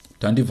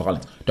 Don't do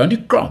violence. Don't do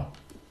crime.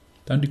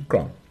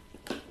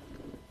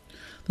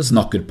 This is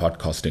not good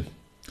podcasting.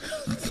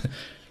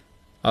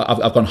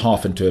 I've gone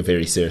half into a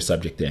very serious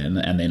subject there,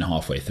 and then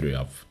halfway through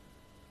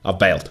I've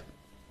bailed.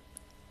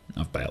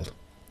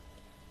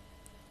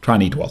 Try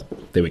and eat well.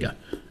 There we go.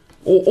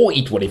 Or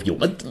eat whatever you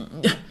want.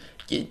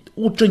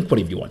 Or drink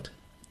whatever you want.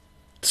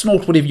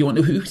 Snort whatever you want.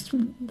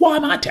 Why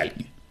am I telling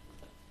you?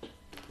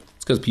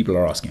 It's because people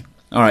are asking.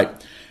 All right.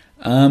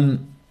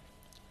 I'm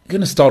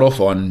going to start off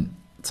on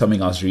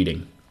something I was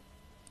reading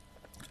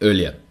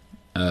earlier.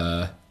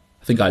 I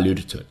think I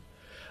alluded to it.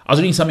 I was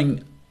reading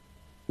something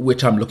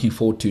which I'm looking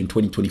forward to in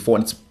 2024.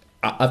 And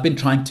I've been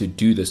trying to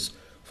do this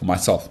for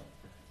myself.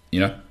 You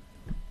know,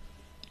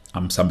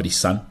 I'm somebody's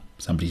son,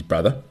 somebody's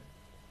brother.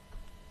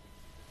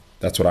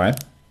 That's what I am.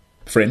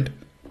 Friend.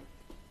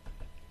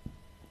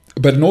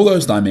 But in all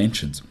those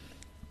dimensions,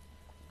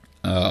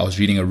 I'm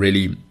reading a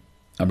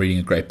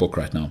great book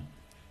right now.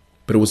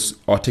 But it was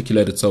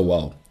articulated so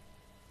well.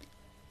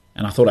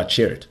 And I thought I'd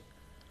share it.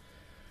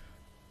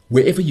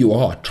 Wherever you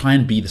are, try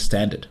and be the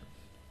standard.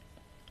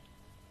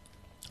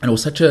 And it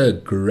was such a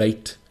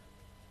great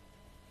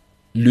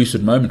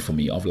lucid moment for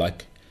me of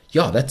like,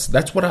 yeah,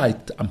 that's what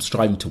I'm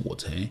striving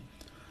towards. Hey?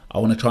 I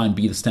want to try and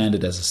be the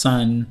standard as a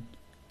son,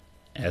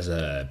 as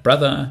a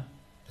brother,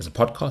 as a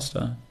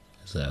podcaster,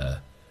 as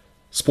a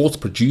sports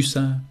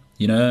producer,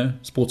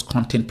 sports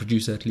content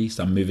producer at least.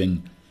 I'm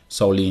moving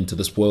solely into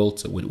this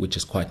world, which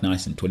is quite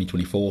nice in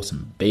 2024.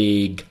 Some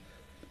big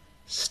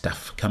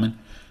stuff coming.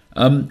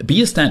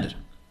 Be a standard.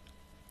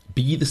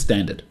 Be the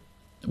standard.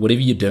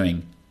 Whatever you're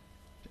doing,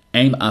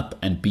 aim up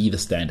and be the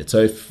standard.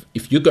 So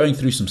if you're going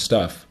through some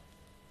stuff,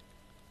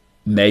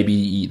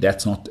 maybe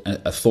that's not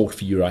a thought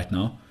for you right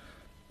now,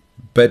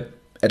 but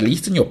at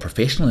least in your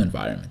professional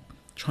environment,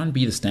 try and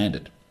be the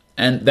standard.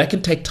 And that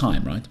can take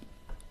time, right?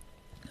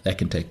 That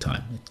can take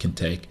time.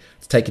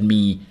 It's taken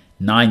me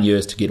 9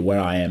 years to get where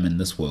I am in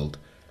this world,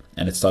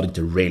 and it's starting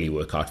to really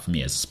work out for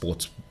me as a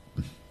sports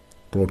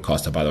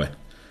broadcaster, by the way.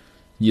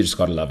 You just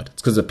got to love it.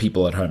 It's because of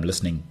people at home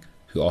listening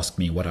who ask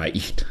me what I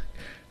eat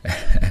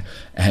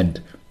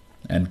and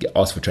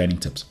ask for training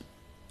tips.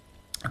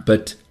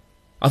 But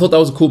I thought that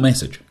was a cool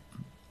message.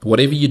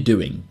 Whatever you're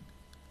doing,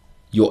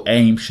 your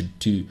aim should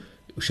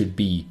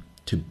be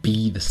to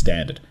be the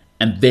standard,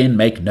 and then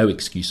make no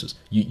excuses.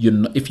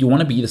 If you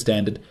want to be the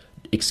standard,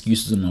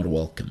 excuses are not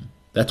welcome.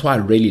 That's why I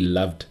really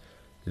loved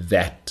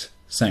that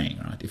saying,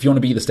 right? If you want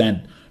to be the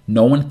standard,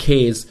 no one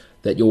cares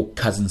that your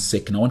cousin's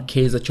sick. No one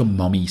cares that your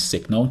mommy's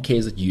sick. No one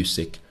cares that you're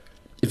sick.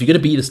 If you're going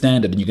to be the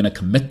standard and you're going to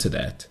commit to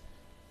that,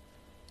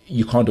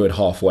 you can't do it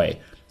halfway.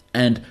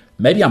 And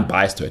maybe I'm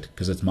biased to it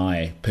because it's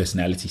my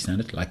personality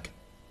standard. Like,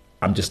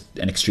 I'm just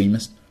an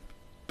extremist.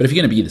 But if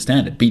you're going to be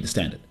the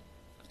standard.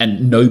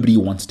 And nobody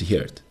wants to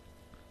hear it.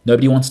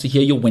 Nobody wants to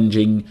hear you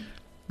whinging.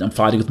 I'm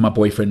fighting with my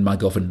boyfriend, my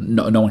girlfriend.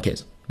 No one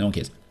cares. No one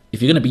cares.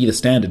 If you're going to be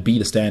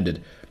the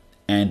standard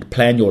and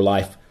plan your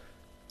life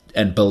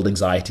and build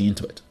anxiety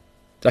into it.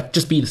 Like,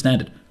 just be the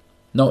standard.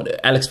 No,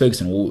 Alex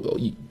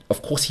Ferguson,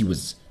 of course he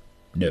was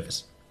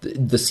nervous.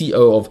 The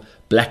CEO of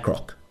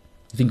BlackRock,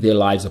 you think their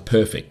lives are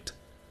perfect.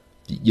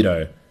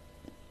 I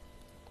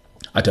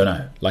don't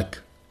know, like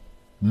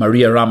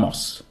Maria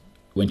Ramos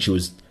when she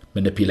was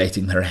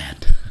manipulating the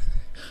rand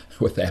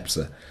with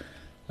APSA.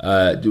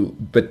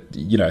 But,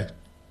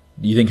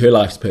 you think her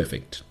life's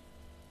perfect?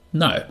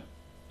 No,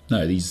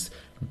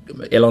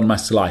 Elon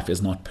Musk's life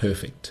is not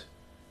perfect.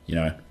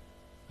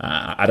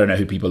 I don't know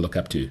who people look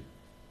up to.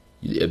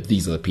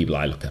 These are the people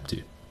I look up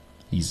to.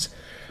 These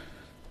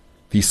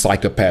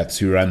psychopaths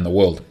who run the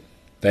world.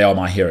 They are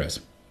my heroes,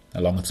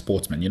 along with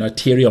sportsmen.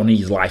 Thierry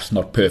Henry's life's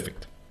not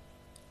perfect.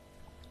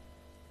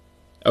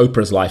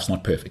 Oprah's life's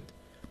not perfect.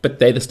 But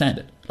they're the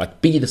standard.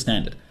 Like, be the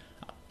standard.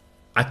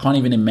 I can't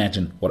even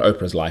imagine what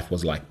Oprah's life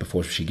was like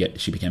before she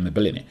became a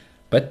billionaire.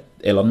 But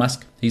Elon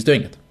Musk, he's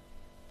doing it.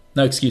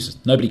 No excuses.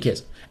 Nobody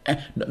cares.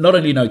 And not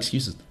only no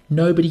excuses,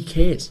 nobody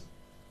cares.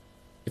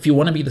 If you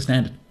want to be the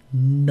standard,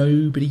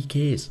 nobody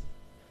cares.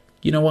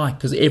 You know why?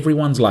 Because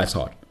everyone's life's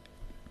hard.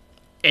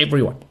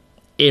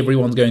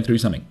 Everyone's going through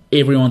something.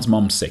 Everyone's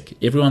mom's sick.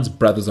 Everyone's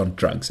brother's on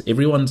drugs.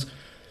 Everyone's,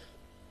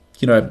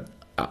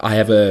 I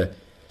have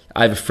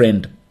a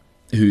friend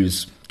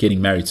who's getting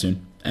married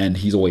soon, and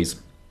he's always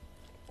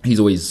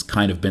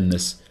kind of been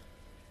this.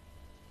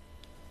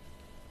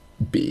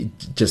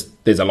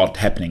 Just there's a lot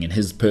happening in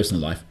his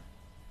personal life.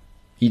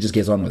 He just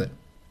gets on with it.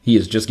 He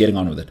is just getting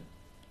on with it.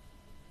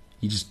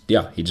 He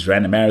just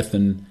ran a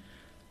marathon.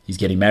 He's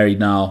getting married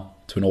now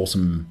to an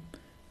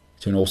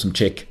awesome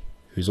chick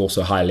who's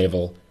also high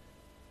level.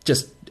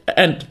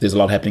 And there's a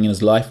lot happening in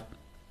his life.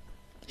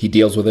 He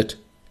deals with it.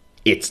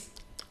 It's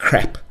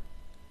crap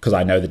because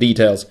I know the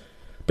details,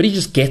 but he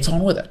just gets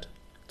on with it.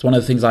 It's one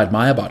of the things I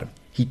admire about him.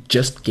 He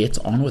just gets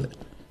on with it.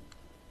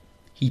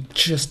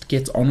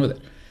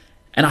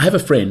 And I have a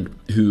friend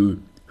who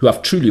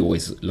I've truly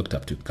always looked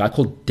up to, a guy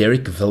called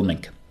Derek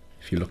Vilmink,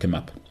 if you look him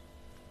up.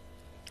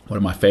 One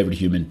of my favorite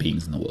human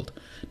beings in the world.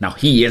 Now,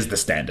 he is the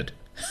standard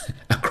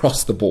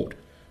across the board.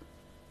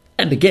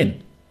 And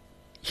again,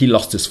 he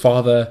lost his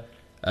father.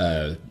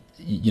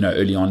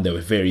 Early on, they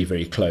were very,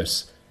 very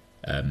close.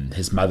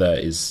 His mother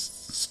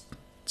is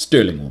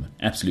sterling woman,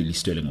 absolutely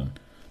sterling woman.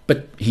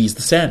 But he's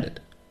the standard.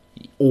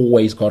 He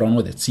always got on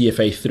with it.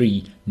 CFA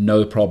 3,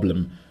 no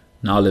problem.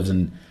 Now lives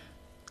in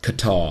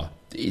Qatar.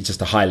 He's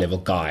just a high-level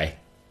guy.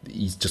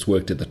 He's just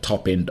worked at the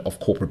top end of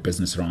corporate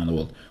business around the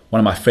world. One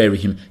of my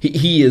favorite humans.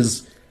 He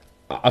is,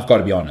 I've got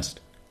to be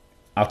honest,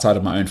 outside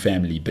of my own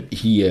family, but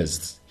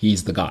he's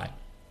the guy.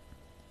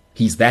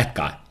 He's that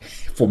guy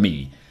for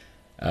me.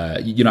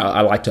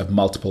 I like to have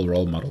multiple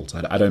role models.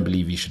 I don't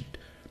believe you should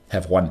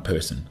have one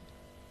person.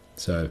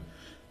 So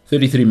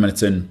 33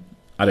 minutes in,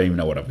 I don't even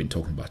know what I've been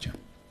talking about here.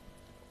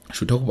 I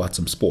should talk about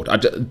some sport.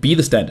 Be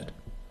the standard.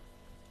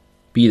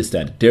 Be the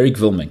standard. Derek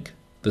Vilmink,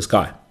 this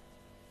guy.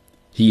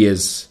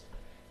 He's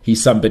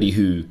somebody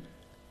who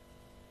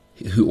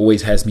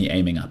always has me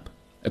aiming up.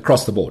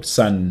 Across the board.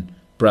 Son,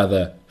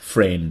 brother,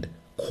 friend,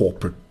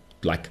 corporate,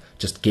 like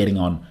just getting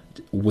on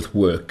with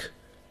work.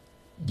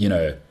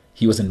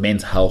 He was in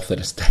Men's Health at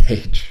a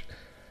stage.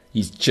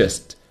 He's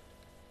just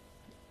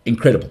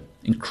incredible,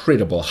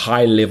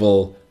 high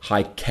level,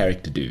 high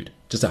character dude.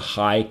 Just a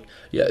high.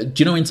 Do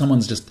you know when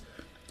someone's just?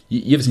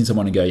 You ever seen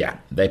someone and go, yeah,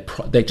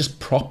 they're just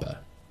proper.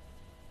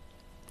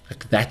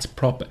 Like, that's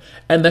proper,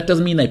 and that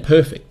doesn't mean they're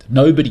perfect.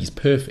 Nobody's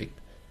perfect,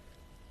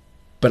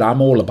 But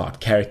I'm all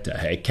about character.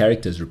 Hey,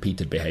 character is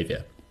repeated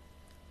behavior.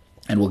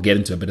 And we'll get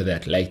into a bit of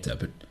that later.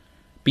 But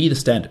be the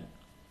standard.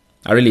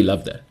 I really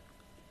love that.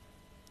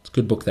 It's a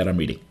good book that I'm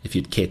reading. If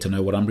you'd care to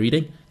know what I'm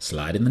reading,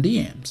 slide in the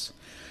DMs.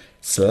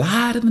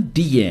 Slide in the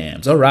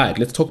DMs. All right,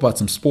 let's talk about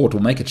some sport.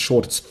 We'll make it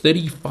short. It's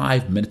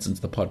 35 minutes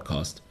into the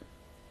podcast.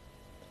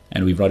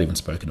 And we've not even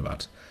spoken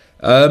about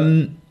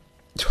it.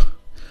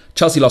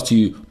 Chelsea lost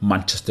to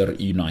Manchester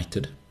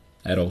United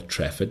at Old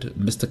Trafford.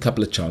 Missed a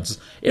couple of chances.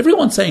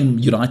 Everyone's saying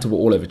United were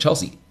all over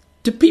Chelsea.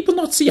 Did people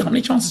not see how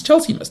many chances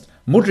Chelsea missed?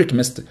 Mudryk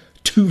missed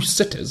 2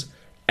 sitters.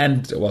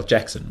 And, well,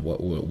 Jackson,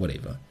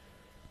 whatever.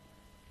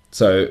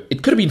 So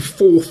it could have been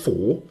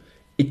 4-4.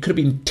 It could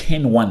have been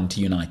 10-1 to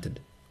United.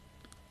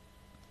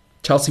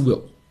 Chelsea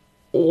were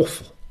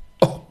awful.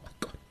 Oh, my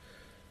God.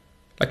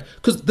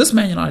 Because this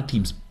Man United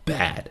team's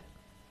bad.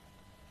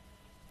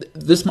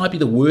 This might be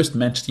the worst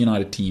Manchester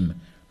United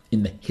team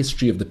in the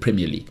history of the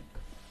Premier League.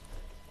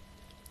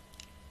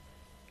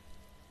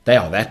 They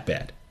are that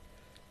bad.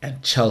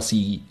 And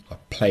Chelsea are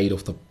played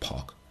off the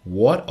park.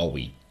 What are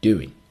we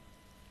doing?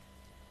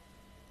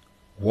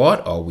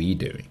 What are we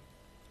doing?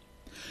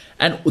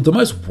 And the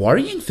most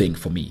worrying thing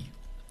for me,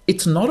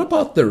 it's not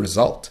about the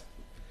result.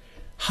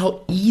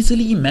 How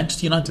easily Man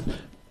United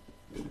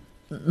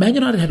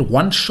had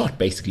one shot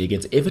basically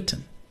against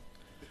Everton.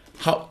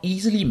 How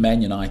easily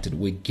Man United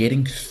were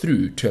getting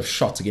through to have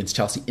shots against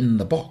Chelsea in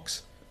the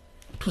box.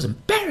 It was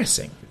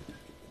embarrassing.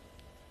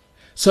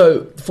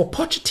 So for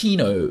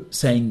Pochettino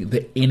saying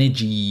the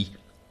energy,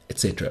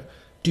 etc.,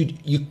 dude,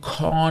 you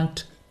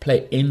can't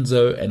play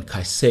Enzo and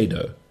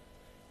Caicedo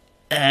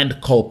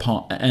and Cole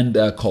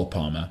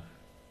Palmer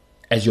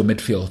as your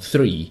midfield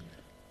 3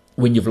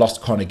 when you've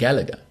lost Conor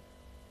Gallagher.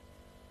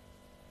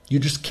 You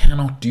just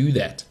cannot do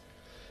that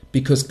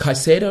because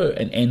Caicedo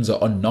and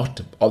Enzo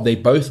are they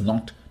both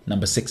not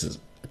number 6s.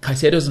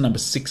 Caicedo's a number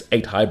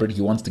 6-8 hybrid.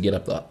 He wants to get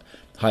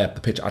high up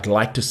the pitch. I'd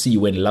like to see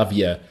when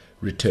Lavia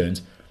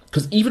returns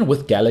because even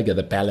with Gallagher,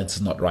 the balance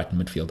is not right in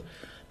midfield.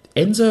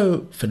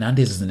 Enzo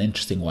Fernandez is an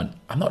interesting one.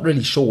 I'm not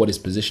really sure what his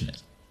position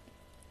is.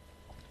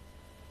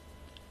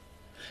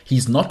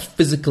 He's not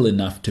physical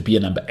enough to be a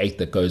number 8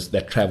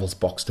 that travels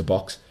box to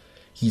box.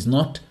 He's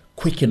not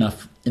quick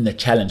enough in the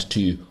challenge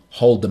to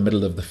hold the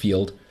middle of the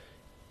field.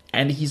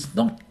 And he's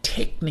not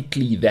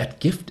technically that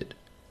gifted.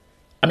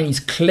 I mean, he's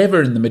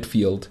clever in the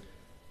midfield.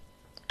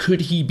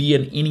 Could he be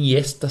an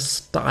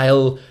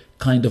Iniesta-style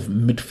kind of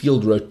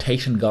midfield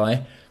rotation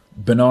guy?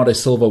 Bernardo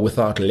Silva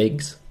without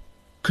legs?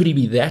 Could he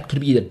be that?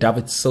 Could he be a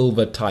David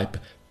Silva type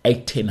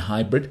 8-10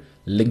 hybrid?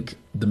 Link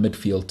the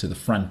midfield to the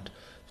front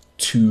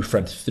 2,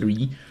 front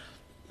 3?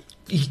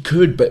 He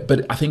could,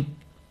 but I think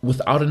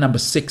without a number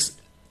 6,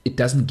 it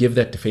doesn't give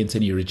that defense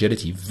any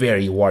rigidity.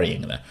 Very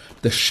worrying.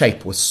 The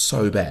shape was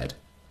so bad.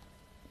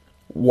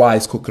 Why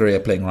is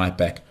Cucurella playing right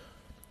back?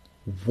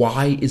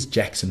 Why is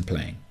Jackson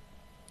playing?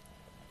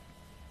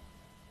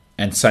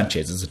 And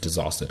Sanchez is a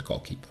disaster at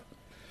goalkeeper.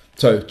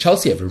 So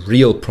Chelsea have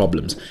real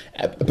problems.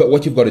 But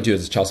what you've got to do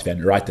as a Chelsea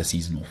fan, write the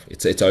season off.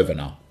 It's over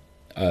now.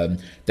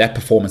 That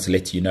performance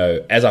lets you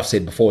know, as I've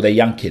said before, they're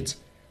young kids.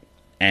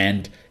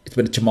 And it's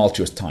been a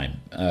tumultuous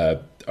time.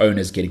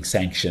 Owners getting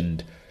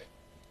sanctioned.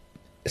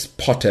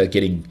 Potter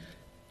getting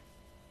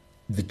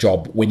the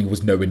job when he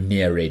was nowhere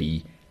near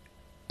ready.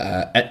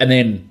 And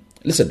then,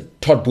 listen,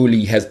 Todd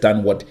Boehly has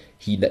done what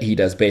he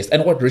does best.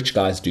 And what rich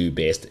guys do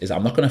best is,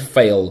 I'm not going to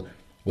fail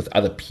with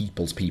other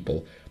people's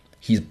people.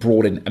 He's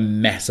brought in a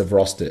massive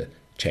roster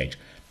change.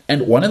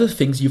 And one of the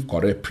things you've got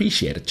to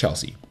appreciate at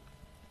Chelsea,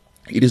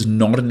 it is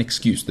not an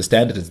excuse. The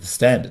standard is the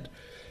standard.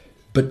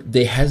 But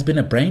there has been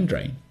a brain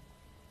drain.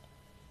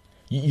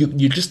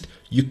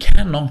 You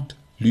cannot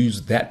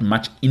lose that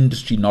much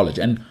industry knowledge.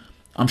 And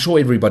I'm sure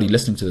everybody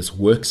listening to this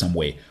works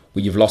somewhere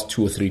where you've lost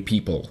 2 or 3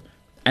 people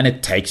and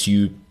it takes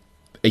you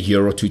a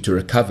year or 2 to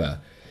recover,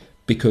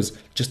 because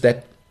just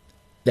that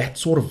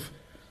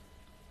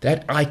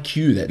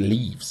IQ that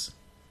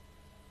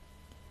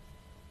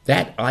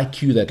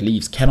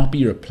leaves cannot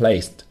be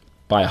replaced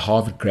by a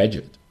Harvard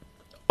graduate.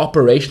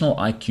 Operational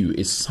IQ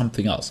is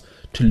something else.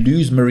 To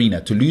lose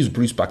Marina, to lose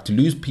Bruce Buck, to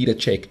lose Peter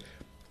Cech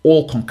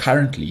all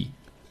concurrently,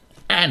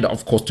 and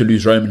of course to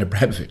lose Roman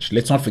Abramovich.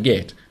 Let's not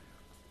forget,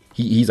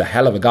 he's a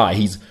hell of a guy.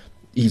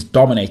 He's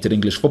dominated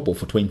English football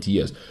for 20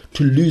 years.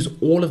 To lose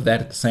all of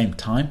that at the same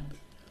time,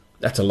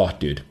 that's a lot,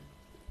 dude.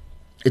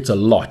 It's a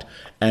lot.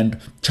 And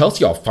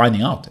Chelsea are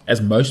finding out,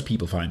 as most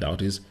people find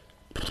out, is,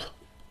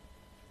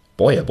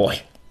 boy oh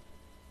boy,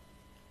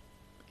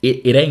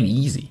 it ain't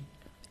easy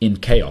in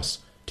chaos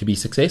to be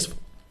successful.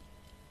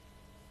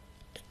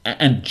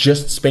 And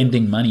just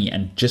spending money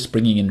and just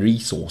bringing in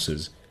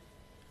resources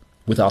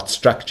without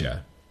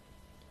structure,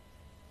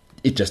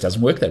 it just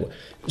doesn't work that way.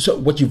 So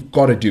what you've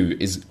got to do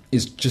is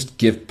just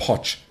give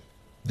Poch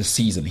the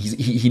season.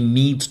 He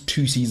needs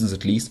 2 seasons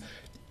at least.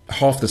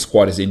 Half the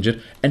squad is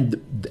injured.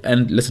 And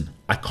listen,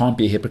 I can't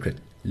be a hypocrite.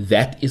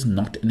 That is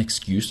not an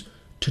excuse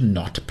to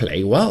not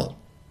play well,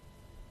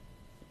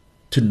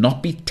 to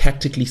not be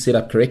tactically set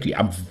up correctly.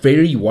 I'm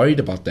very worried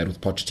about that with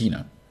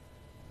Pochettino.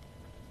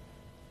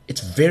 It's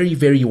very,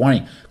 very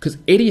worrying because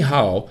Eddie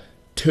Howe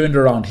turned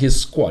around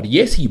his squad.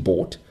 Yes, he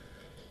bought,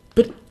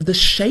 but the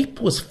shape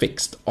was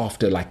fixed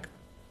after like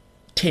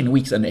 10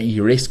 weeks and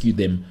he rescued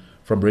them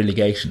from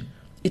relegation.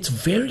 It's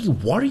very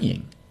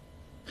worrying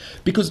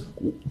because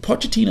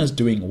Pochettino's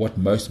doing what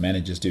most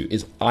managers do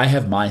is I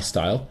have my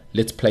style,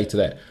 let's play to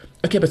that.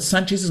 Okay, but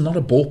Sanchez is not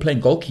a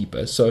ball-playing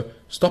goalkeeper, so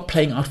stop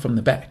playing out from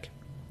the back.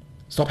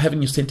 Stop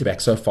having your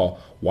centre-back so far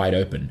wide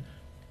open.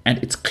 And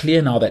it's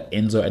clear now that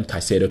Enzo and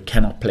Caicedo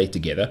cannot play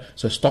together,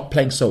 so stop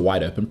playing so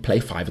wide open,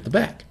 play 5 at the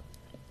back.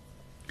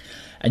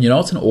 And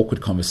it's an awkward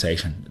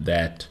conversation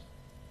that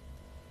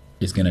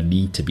is going to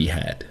need to be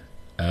had.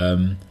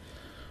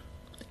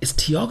 Is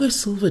Thiago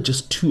Silva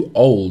just too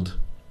old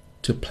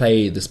to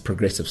play this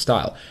progressive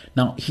style?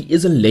 Now, he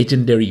is a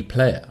legendary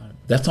player.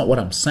 That's not what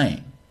I'm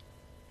saying.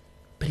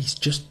 But he's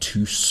just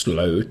too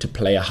slow to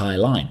play a high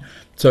line.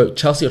 So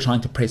Chelsea are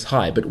trying to press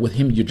high, but with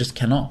him you just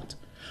cannot.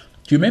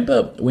 Do you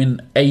remember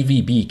when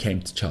AVB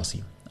came to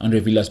Chelsea, Andre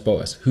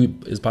Villas-Boas, who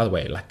is, by the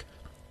way, like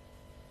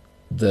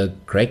the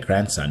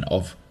great-grandson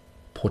of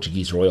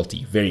Portuguese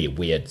royalty? Very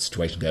weird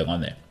situation going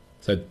on there.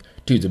 So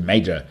dude's a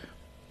major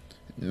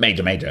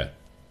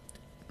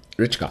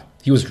rich guy.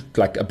 He was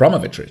like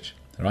Abramovich rich,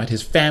 right?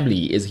 His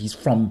family he's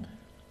from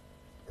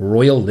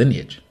royal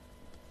lineage.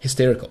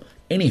 Hysterical.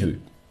 Anywho,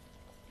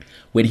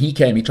 when he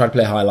came, he tried to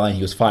play high line.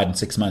 He was fired in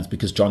 6 months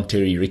because John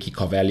Terry, Ricky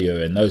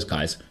Carvalho, and those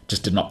guys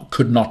just didn't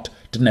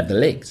have the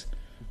legs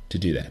to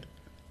do that.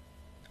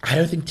 I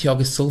don't think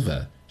Thiago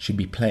Silva should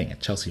be playing at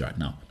Chelsea right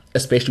now,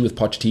 especially with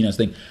Pochettino's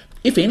thing.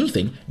 If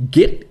anything,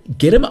 get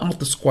him out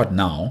the squad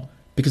now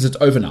because it's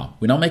over now.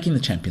 We're not making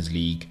the Champions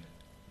League.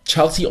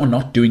 Chelsea are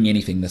not doing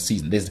anything this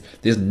season.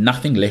 There's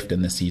nothing left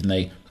in this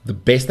season. The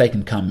best they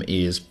can come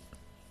is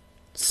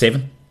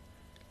 7th,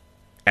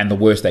 and the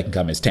worst they can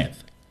come is 10th.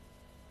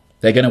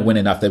 They're going to win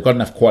enough. They've got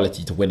enough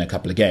quality to win a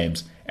couple of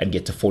games and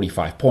get to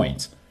 45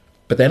 points.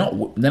 But they're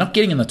not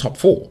getting in the top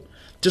 4.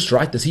 Just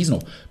write the season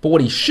off. But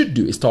what he should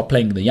do is start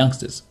playing the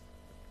youngsters.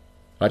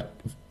 Right?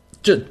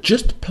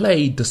 Just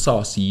play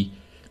Disasi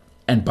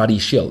and Buddy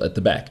Shield at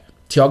the back.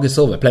 Thiago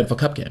Silva playing for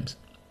cup games.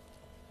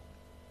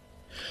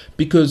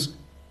 Because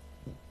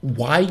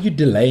why are you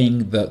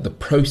delaying the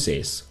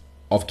process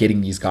of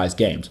getting these guys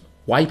games?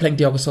 Why are you playing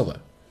Thiago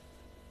Silva?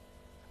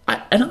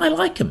 I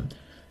like him.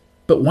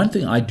 But one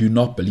thing I do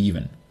not believe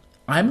in,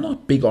 I'm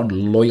not big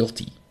on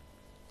loyalty.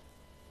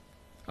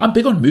 I'm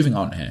big on moving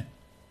on here.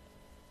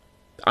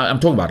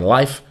 I'm talking about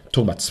life,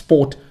 talking about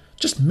sport.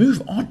 Just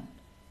move on.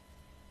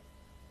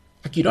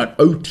 Like, you don't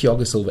owe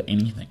Thiago Silva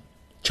anything.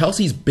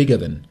 Chelsea's bigger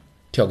than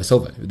Thiago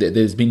Silva.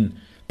 There's been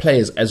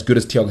players as good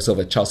as Thiago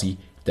Silva at Chelsea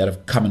that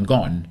have come and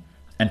gone,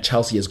 and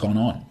Chelsea has gone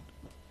on.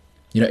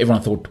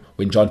 Everyone thought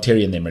when John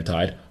Terry and them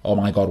retired, oh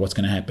my God, what's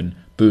going to happen?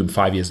 Boom,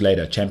 5 years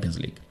later, Champions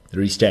League.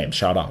 Reece James,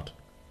 shout out.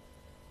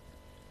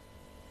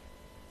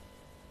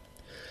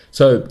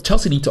 So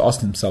Chelsea need to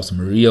ask themselves some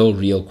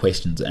real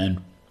questions,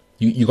 and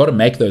you got to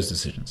make those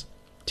decisions.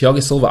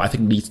 Thiago Silva, I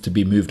think, needs to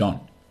be moved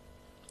on.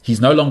 He's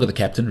no longer the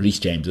captain, Reece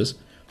James is,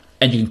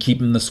 and you can keep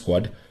him in the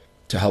squad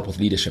to help with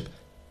leadership.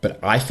 But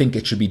I think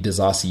it should be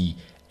Disasi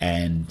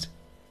and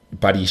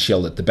Buddy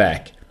Shield at the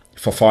back.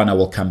 Fofana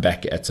will come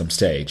back at some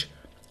stage.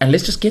 And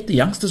let's just get the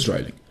youngsters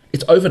rolling.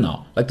 It's over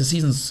now. Like, the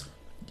season's,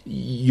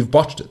 you've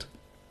botched it.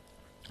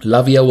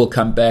 Lavia will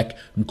come back,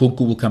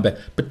 Nkunku will come back.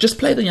 But just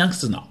play the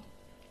youngsters now.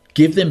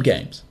 Give them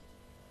games.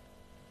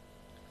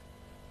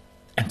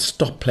 And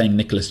stop playing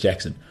Nicholas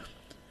Jackson.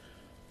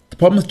 The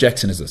problem with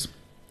Jackson is this.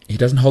 He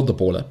doesn't hold the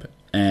ball up,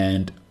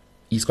 and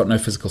he's got no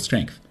physical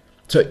strength.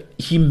 So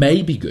he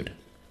may be good.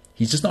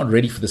 He's just not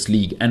ready for this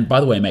league. And by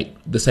the way, mate,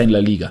 this ain't La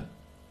Liga.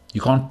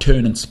 You can't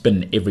turn and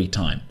spin every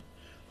time.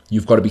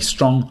 You've got to be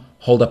strong,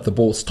 hold up the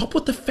ball. Stop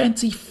with the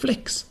fancy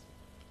flicks.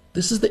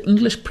 This is the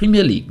English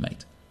Premier League,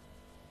 mate.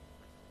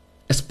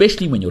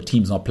 Especially when your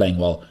team's not playing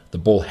well, the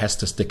ball has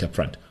to stick up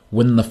front.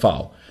 Win the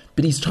foul.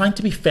 But he's trying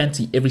to be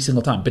fancy every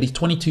single time. But he's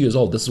 22 years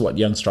old. This is what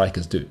young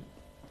strikers do.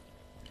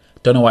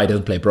 Don't know why he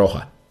doesn't play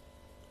Broja.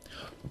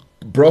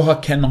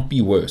 Broja cannot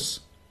be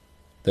worse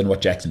than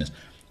what Jackson is.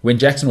 When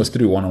Jackson was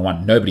through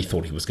one-on-one, nobody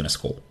thought he was going to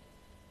score.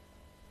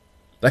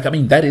 Like, I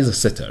mean, that is a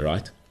sitter,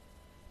 right?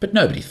 But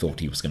nobody thought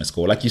he was going to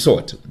score. Like, you saw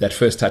it. That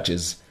first touch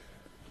is...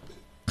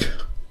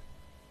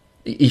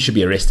 he should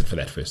be arrested for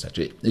that first touch.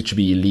 It should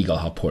be illegal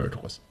how poor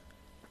it was.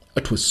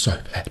 It was so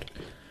bad.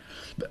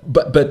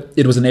 But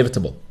it was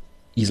inevitable.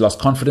 He's lost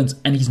confidence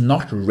and he's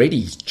not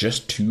ready. He's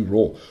just too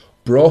raw.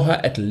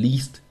 Broja at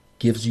least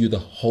gives you the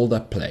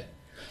hold-up play.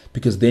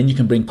 Because then you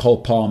can bring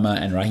Cole Palmer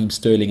and Raheem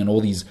Sterling and all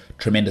these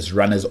tremendous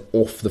runners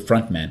off the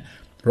front man.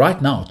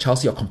 Right now,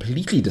 Chelsea are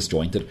completely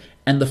disjointed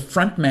and the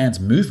front man's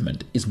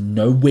movement is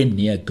nowhere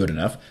near good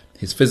enough.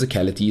 His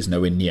physicality is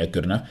nowhere near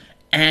good enough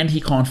and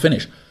he can't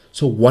finish.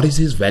 So what is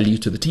his value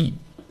to the team?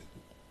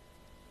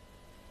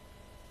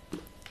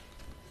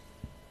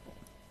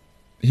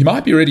 He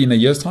might be ready in a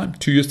year's time,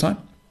 2 years' time.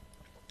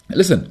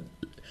 Listen,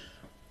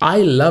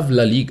 I love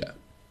La Liga,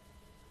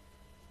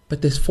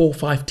 but there's 4 or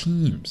 5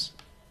 teams.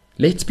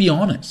 Let's be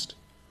honest.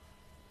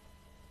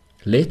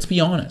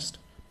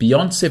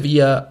 Beyond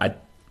Sevilla,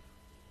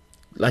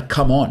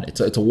 come on, it's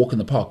a walk in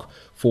the park.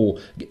 For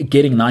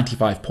getting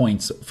 95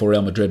 points for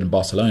Real Madrid and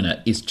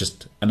Barcelona is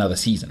just another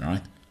season,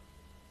 right?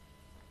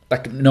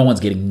 Like, no one's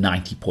getting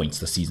 90 points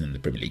this season in the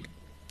Premier League.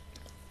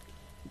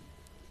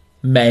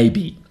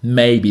 Maybe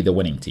the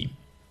winning team.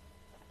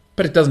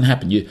 But it doesn't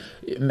happen.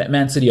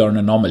 Man City are an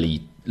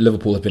anomaly.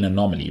 Liverpool have been an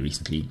anomaly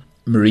recently.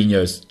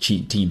 Mourinho's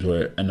teams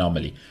were an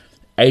anomaly.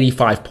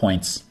 85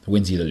 points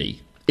wins you the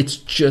league. It's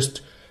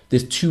just,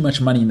 there's too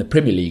much money in the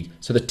Premier League,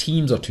 so the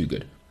teams are too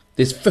good.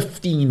 There's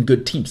 15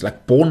 good teams.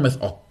 Like,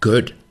 Bournemouth are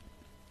good.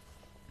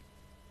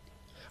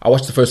 I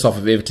watched the first half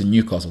of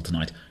Everton-Newcastle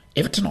tonight.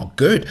 Everton are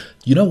good.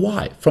 You know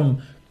why?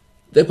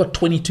 They've got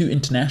 22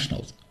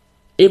 internationals.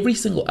 Every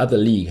single other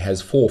league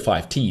has 4 or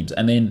 5 teams,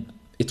 and then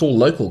it's all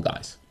local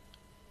guys.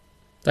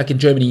 Like in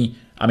Germany,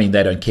 I mean,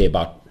 they don't care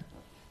about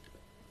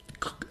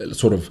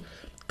sort of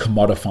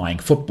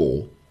commodifying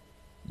football,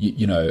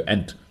 you know,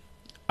 and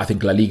I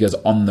think La Liga's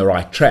on the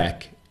right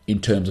track in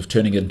terms of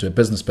turning it into a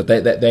business, but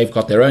they've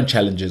got their own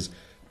challenges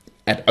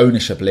at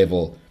ownership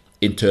level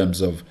in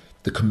terms of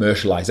the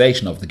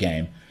commercialization of the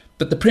game.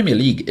 But the Premier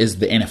League is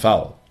the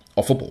NFL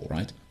of football,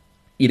 right?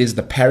 It is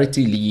the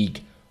parity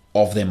league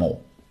of them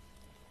all.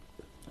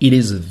 It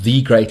is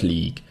the great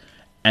league.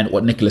 And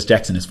what Nicholas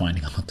Jackson is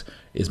finding out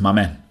is, my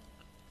man,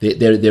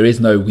 there is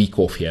no week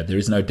off here. There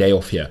is no day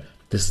off here.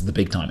 This is the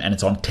big time. And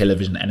it's on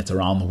television and it's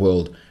around the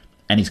world.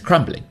 And he's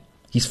crumbling.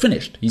 He's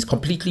finished. He's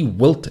completely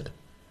wilted.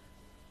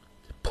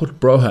 Put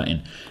Broha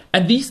in.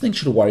 And these things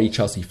should worry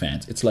Chelsea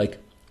fans. It's like,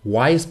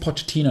 why is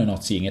Pochettino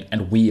not seeing it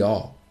and we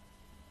are?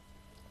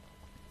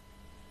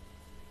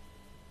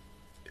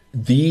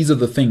 These are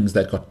the things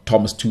that got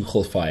Thomas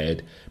Tuchel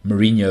fired,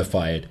 Mourinho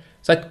fired.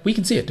 It's like, we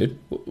can see it, dude.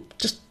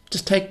 Just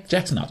take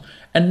Jackson out.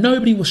 And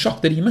nobody was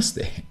shocked that he missed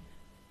there.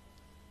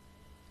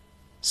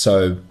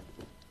 So,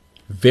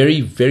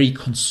 very, very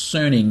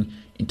concerning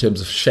in terms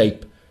of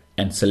shape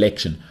and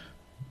selection.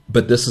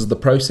 But this is the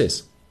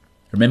process.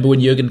 Remember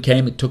when Jurgen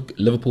came, it took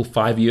Liverpool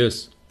 5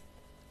 years.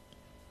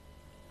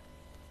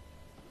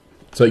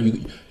 So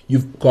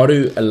you've got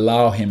to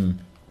allow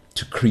him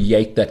to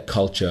create that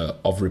culture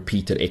of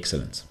repeated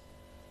excellence.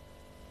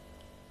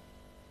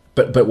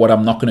 But what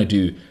I'm not going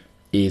to do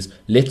is,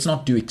 let's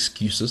not do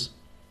excuses,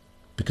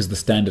 because the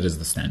standard is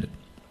the standard.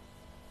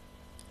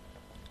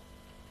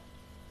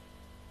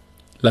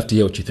 Love to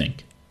hear what you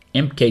think.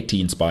 MKT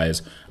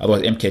inspires.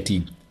 Otherwise,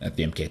 MKT at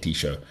the MKT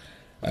show.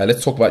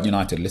 Let's talk about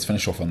United. Let's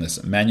finish off on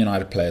this. Man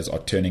United players are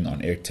turning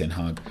on Erik ten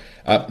Hag.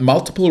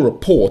 Multiple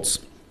reports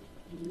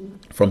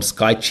from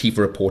Sky chief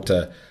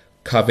reporter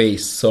Kaveh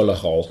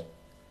Solahol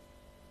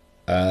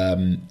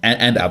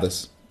and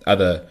others.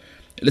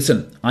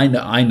 Listen,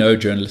 I know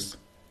journalists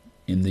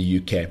in the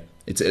UK.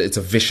 It's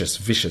a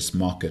vicious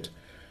market.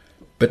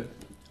 But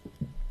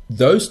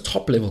those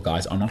top level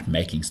guys are not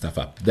making stuff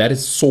up. That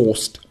is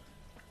sourced.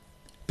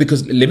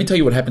 Because let me tell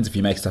you what happens if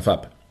you make stuff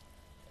up.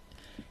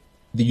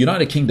 The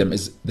United Kingdom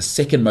is the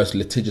second most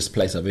litigious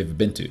place I've ever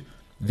been to.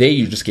 There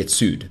you just get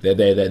sued.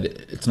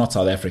 It's not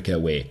South Africa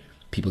where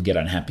people get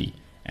unhappy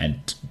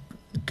and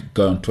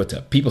go on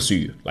Twitter. People sue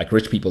you. Like,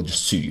 rich people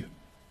just sue you.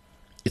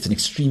 It's an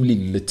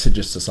extremely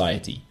litigious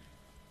society.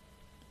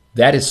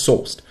 That is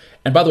sourced.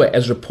 And by the way,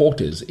 as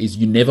reporters, is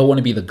you never want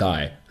to be the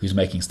guy who's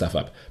making stuff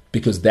up,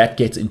 because that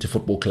gets into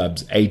football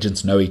clubs.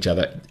 Agents know each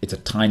other. It's a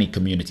tiny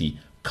community.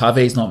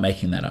 Kaveh's not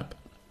making that up.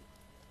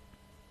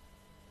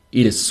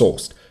 It is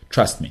sourced.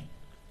 Trust me.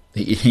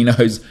 He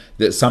knows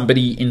that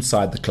somebody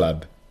inside the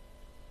club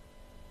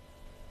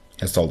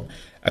has told him.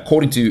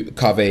 According to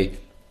Kaveh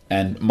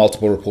and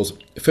multiple reports,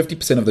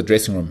 50% of the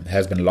dressing room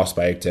has been lost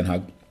by Erik ten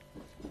Hag.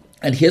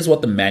 And here's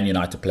what the Man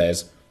United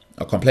players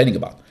are complaining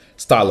about.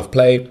 Style of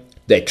play.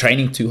 They're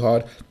training too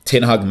hard.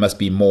 Ten Hag must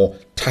be more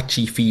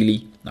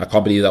touchy-feely. I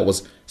can't believe that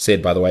was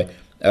said, by the way.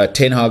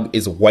 Ten Hag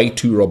is way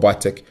too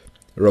robotic,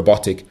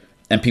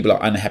 and people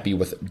are unhappy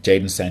with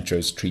Jadon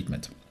Sancho's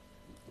treatment.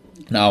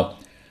 Now,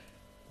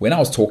 when I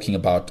was talking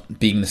about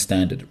being the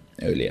standard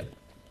earlier,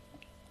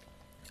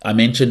 I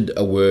mentioned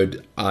a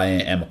word I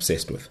am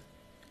obsessed with.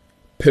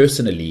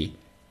 Personally,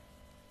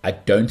 I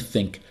don't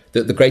think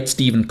that the great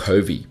Stephen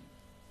Covey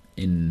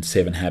in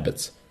 7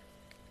 Habits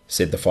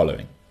said the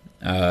following.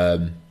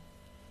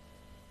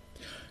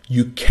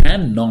 You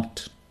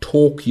cannot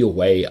talk your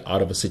way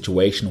out of a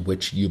situation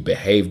which you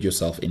behaved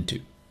yourself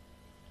into.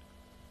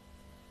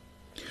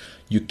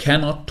 You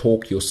cannot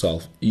talk your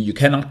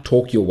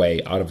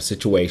way out of a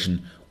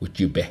situation which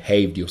you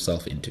behaved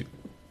yourself into.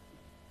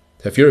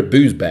 So if you're a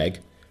booze bag,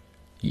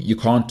 you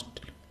can't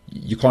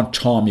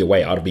charm your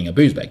way out of being a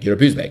booze bag. You're a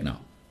booze bag now.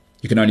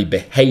 You can only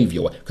behave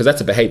your way, because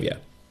that's a behavior.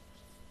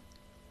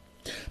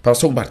 But I was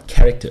talking about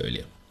character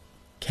earlier.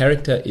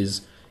 Character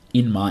is,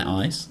 in my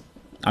eyes,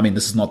 I mean,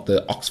 this is not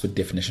the Oxford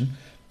definition,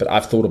 but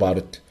I've thought about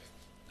it.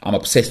 I'm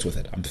obsessed with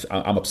it.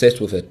 I'm obsessed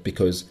with it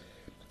because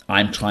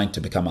I'm trying to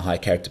become a high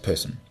character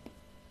person.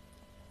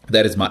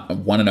 That is my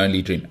one and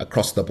only dream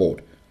across the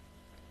board.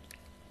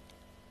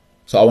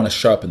 So I want to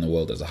show up in the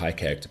world as a high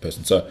character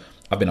person. So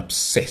I've been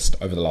obsessed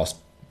over the last,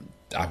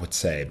 I would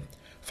say,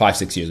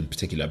 5-6 years in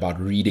particular,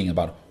 about reading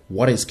about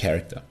what is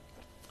character.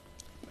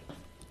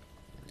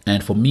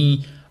 And for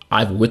me,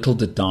 I've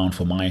whittled it down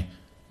for my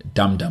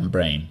dumb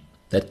brain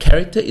that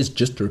character is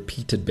just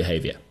repeated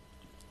behavior.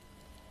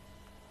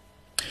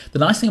 The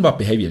nice thing about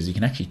behavior is you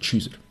can actually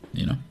choose it,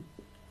 you know.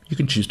 You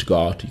can choose to go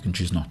out, you can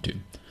choose not to.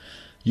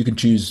 You can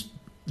choose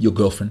your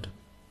girlfriend,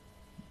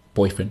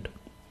 boyfriend,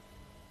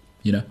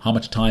 you know, how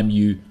much time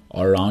you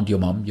are around your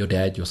mom, your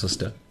dad, your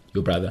sister,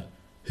 your brother,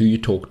 who you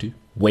talk to,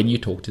 when you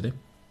talk to them.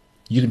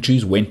 You can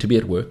choose when to be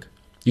at work.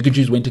 You can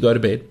choose when to go to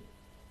bed.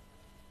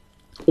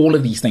 All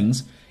of these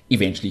things,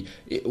 eventually,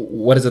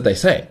 what is it they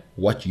say?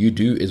 What you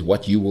do is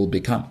what you will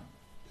become.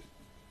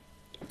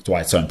 That's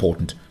why it's so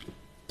important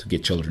to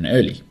get children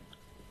early.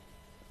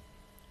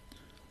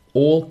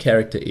 All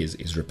character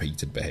is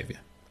repeated behavior.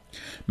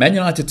 Man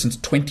United since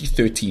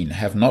 2013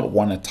 have not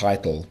won a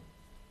title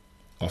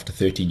after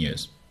 13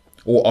 years,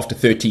 or after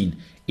 13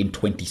 in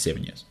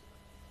 27 years.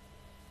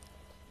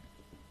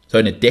 So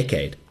in a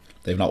decade,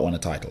 they've not won a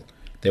title.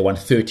 They won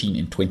 13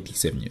 in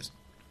 27 years.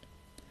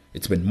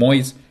 It's been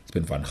Moyes, it's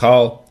been Van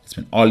Gaal, it's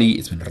been Oli,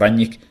 it's been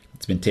Rangnick,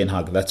 it's been Ten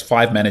Hag. That's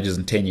 5 managers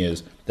in 10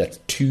 years. That's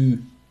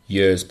 2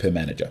 years per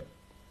manager.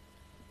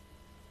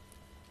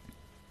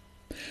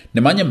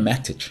 Nemanja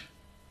Matic,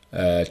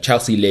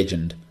 Chelsea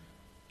legend,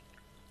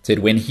 said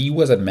when he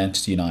was at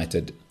Manchester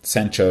United,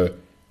 Sancho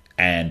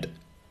and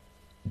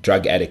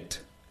drug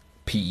addict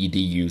PED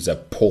user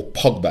Paul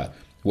Pogba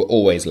were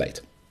always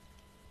late.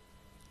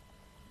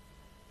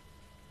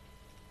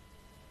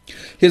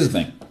 Here's the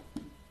thing.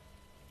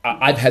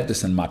 I've had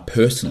this in my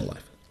personal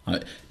life.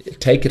 I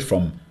take it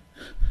from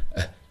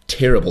a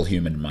terrible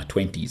human in my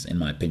 20s, in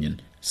my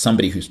opinion.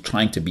 Somebody who's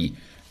trying to be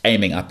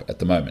aiming up at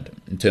the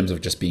moment in terms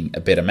of just being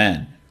a better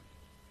man.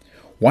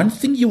 One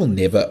thing you will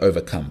never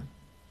overcome,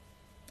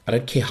 I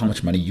don't care how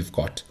much money you've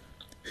got,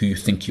 who you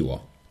think you are,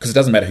 because it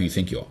doesn't matter who you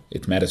think you are,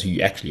 it matters who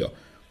you actually are.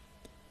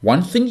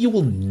 One thing you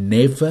will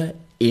never,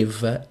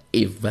 ever,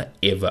 ever,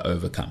 ever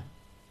overcome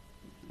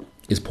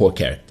is poor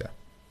character.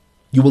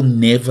 You will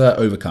never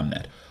overcome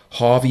that.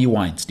 Harvey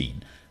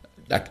Weinstein,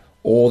 like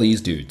all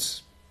these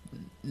dudes.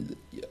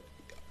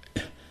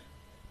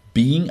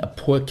 Being a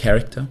poor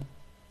character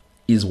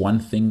is one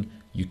thing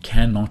you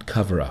cannot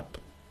cover up.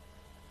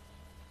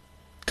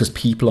 Because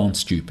people aren't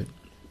stupid.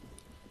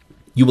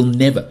 You will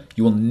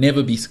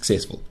never be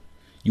successful.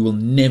 You will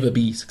never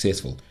be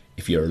successful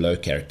if you're a low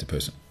character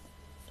person.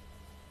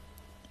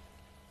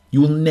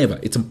 You will never.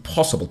 It's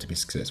impossible to be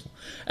successful.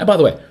 And by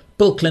the way,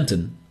 Bill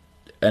Clinton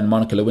and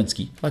Monica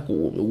Lewinsky, like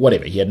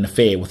whatever, he had an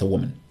affair with a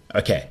woman.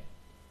 Okay.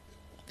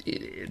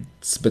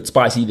 It's a bit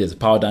spicy, there's a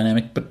power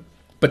dynamic,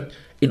 but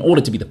in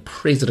order to be the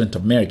president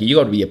of America, you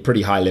got to be a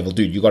pretty high level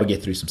dude. You got to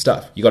get through some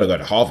stuff. You got to go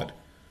to Harvard.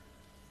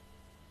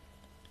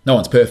 No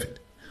one's perfect.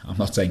 I'm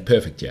not saying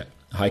perfect yet.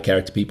 High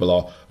character people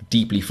are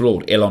deeply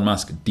flawed. Elon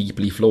Musk,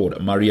 deeply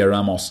flawed. Maria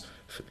Ramos,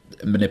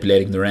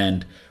 manipulating the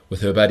rand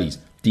with her buddies,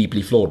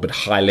 deeply flawed, but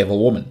high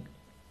level woman.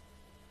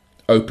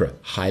 Oprah,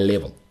 high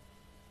level.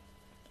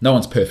 No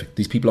one's perfect.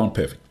 These people aren't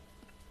perfect.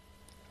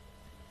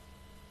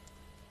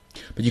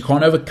 But you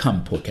can't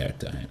overcome poor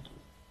character.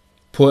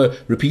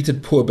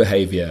 Repeated poor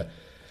behavior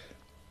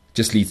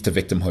just leads to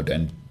victimhood,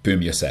 and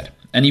boom, you're sad.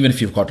 And even if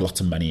you've got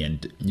lots of money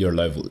and you're a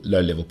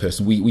low level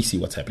person, we see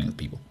what's happening with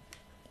people.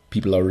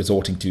 People are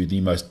resorting to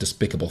the most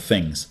despicable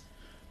things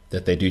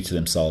that they do to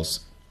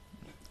themselves.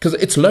 Because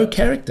it's low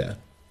character.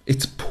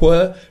 It's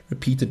poor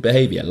repeated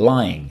behavior.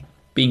 Lying,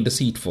 being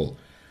deceitful,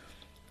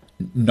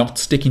 not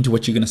sticking to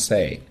what you're going to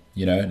say,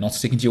 not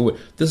sticking to your word.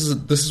 This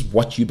is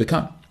what you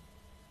become.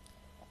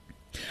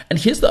 And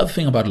here's the other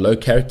thing about low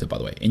character, by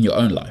the way, in your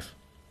own life.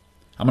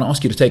 I'm going to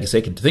ask you to take a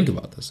second to think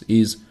about this.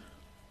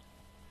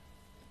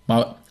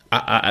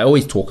 I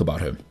always talk about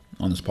her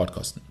on this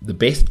podcast. The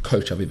best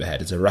coach I've ever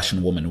had is a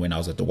Russian woman when I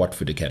was at the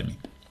Watford Academy.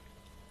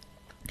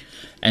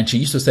 And she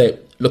used to say,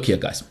 look here,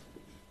 guys.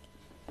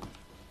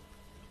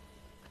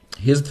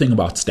 Here's the thing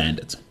about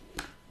standards.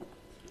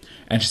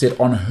 And she said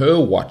on her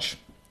watch,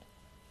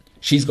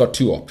 she's got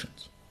 2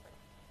 options.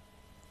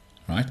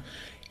 Right?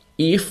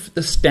 If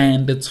the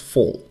standards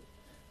fall,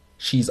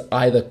 she's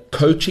either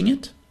coaching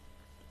it,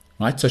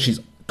 right? So she's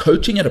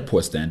coaching at a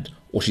poor standard,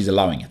 or she's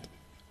allowing it.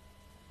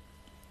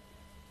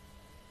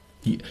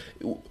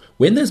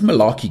 When there's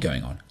malarkey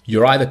going on,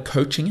 you're either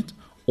coaching it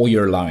or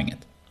you're allowing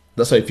it.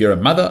 So if you're a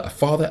mother, a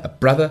father, a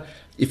brother,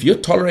 if you're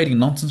tolerating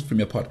nonsense from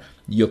your part,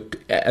 you're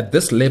at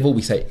this level,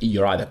 we say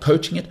you're either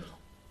coaching it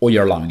or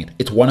you're allowing it.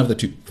 It's one of the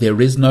two.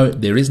 There is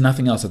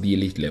nothing else at the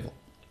elite level.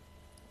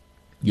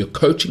 You're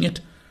coaching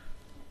it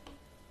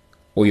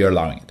or you're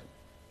allowing it.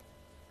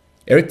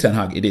 Erik ten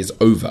Hag, it is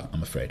over,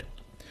 I'm afraid.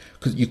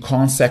 Because you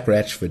can't sack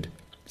Rashford,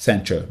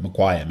 Sancho,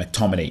 Maguire,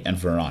 McTominay, and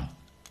Varane.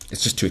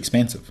 It's just too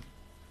expensive.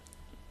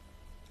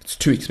 It's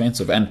too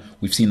expensive. And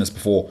we've seen this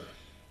before.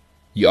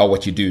 You are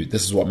what you do.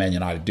 This is what Man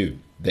United do.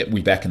 That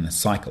we're back in this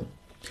cycle.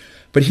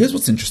 But here's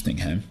what's interesting,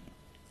 Ham.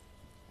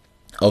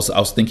 I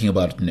was thinking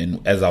about it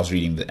as I was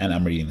reading, and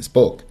I'm reading this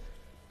book.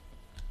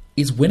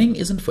 Is winning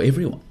isn't for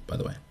everyone, by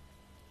the way.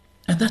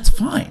 And that's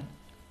fine.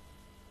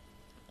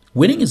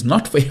 Winning is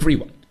not for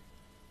everyone.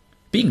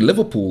 Being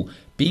Liverpool,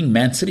 being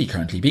Man City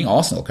currently, being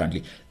Arsenal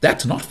currently,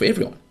 that's not for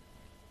everyone.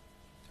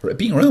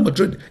 Being Real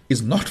Madrid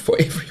is not for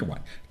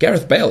everyone.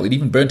 Gareth Bale, it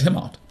even burnt him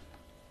out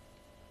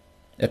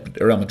at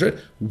Real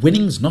Madrid.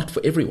 Winning's not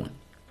for everyone.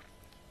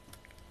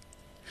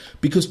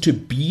 Because to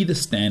be the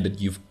standard,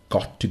 you've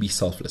got to be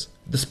selfless.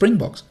 The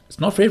Springboks, it's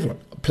not for everyone.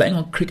 Playing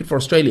on cricket for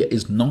Australia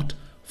is not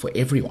for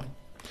everyone.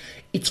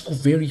 It's for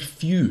very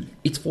few.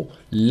 It's for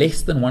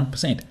less than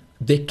 1%.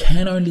 There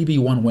can only be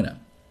one winner.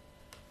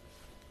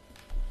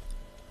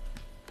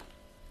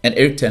 And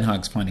Erik ten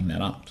Hag's finding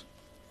that out.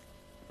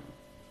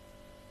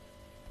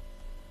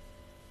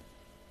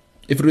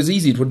 If it was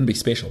easy, it wouldn't be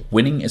special.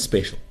 Winning is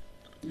special.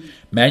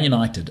 Man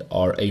United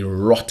are a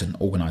rotten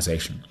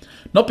organisation.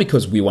 Not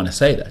because we want to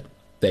say that.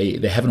 They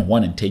haven't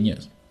won in 10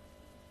 years.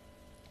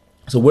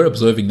 So we're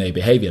observing their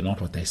behaviour,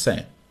 not what they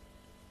say.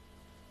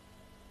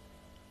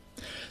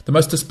 The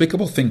most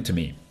despicable thing to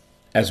me,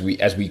 as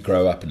we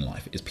grow up in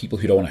life, is people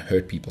who don't want to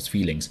hurt people's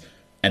feelings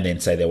and then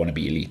say they want to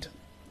be elite.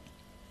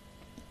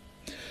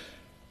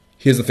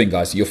 Here's the thing,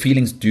 guys. Your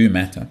feelings do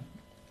matter.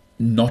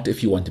 Not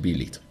if you want to be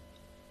elite.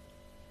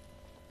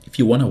 If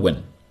you want to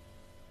win.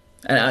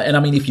 And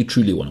I mean, if you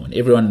truly want to win.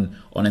 Everyone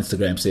on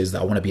Instagram says,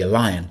 I want to be a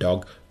lion,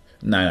 dog.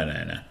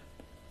 No.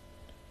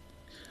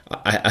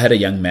 I had a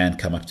young man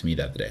come up to me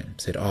the other day and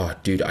said, oh,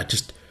 dude,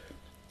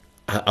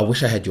 I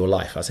wish I had your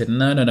life. I said,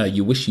 no.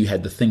 You wish you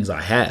had the things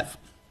I have.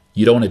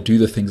 You don't want to do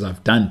the things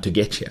I've done to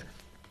get here.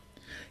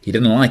 He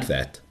didn't like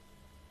that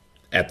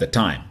at the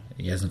time.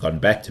 He hasn't gotten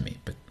back to me.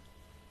 But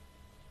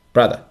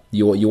brother,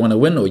 you want to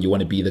win, or you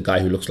want to be the guy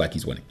who looks like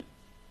he's winning?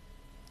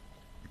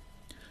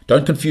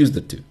 Don't confuse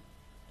the two.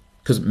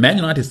 Because Man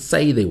United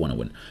say they want to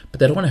win, but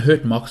they don't want to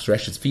hurt Marcus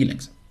Rashford's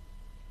feelings.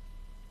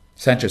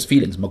 Sancho's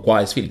feelings,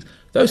 Maguire's feelings.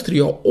 Those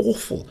three are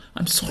awful.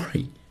 I'm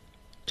sorry.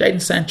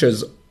 Jadon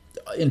Sancho's,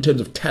 in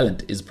terms of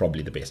talent, is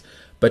probably the best.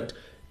 But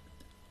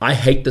I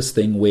hate this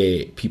thing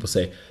where people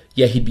say,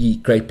 yeah, he'd be a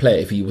great player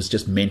if he was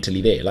just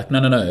mentally there. Like,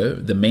 no.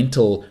 The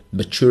mental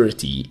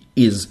maturity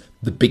is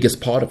the biggest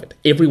part of it.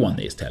 Everyone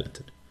there is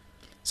talented.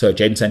 So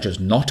Jadon Sancho's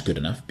not good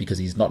enough because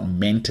he's not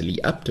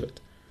mentally up to it.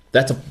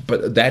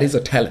 But that is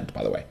a talent,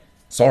 by the way.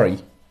 Sorry.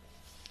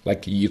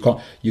 Like, you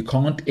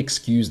can't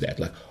excuse that.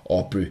 Like,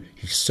 oh, bro,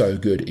 he's so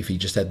good if he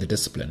just had the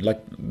discipline.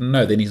 Like,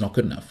 no, then he's not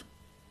good enough.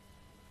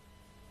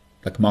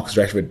 Like, Marcus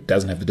Rashford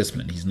doesn't have the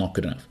discipline. He's not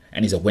good enough.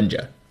 And he's a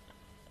whinger.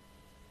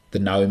 The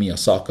Naomi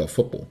Osaka of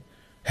football.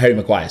 Harry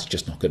Maguire is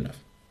just not good enough.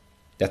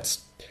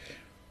 That's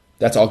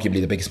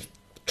arguably the biggest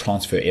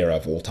transfer error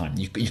of all time.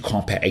 You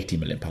can't pay £80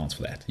 million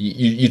for that.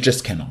 You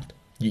just cannot.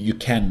 You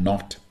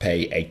cannot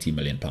pay £80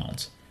 million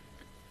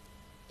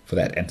for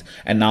that.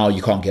 And now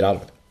you can't get out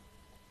of it.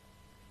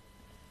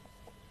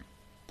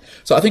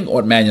 So I think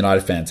what Man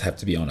United fans have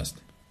to be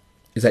honest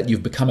is that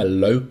you've become a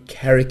low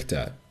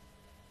character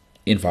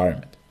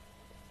environment.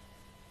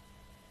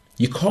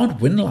 You can't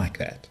win like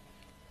that.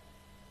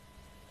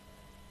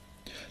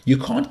 You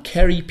can't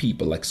carry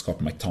people like Scott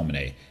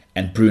McTominay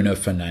and Bruno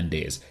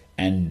Fernandes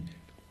and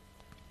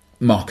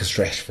Marcus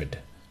Rashford.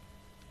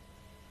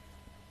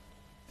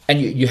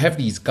 And you have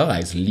these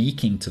guys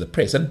leaking to the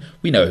press, and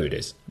we know who it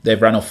is.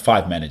 They've run off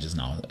 5 managers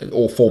now,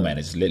 or 4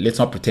 managers. Let's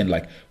not pretend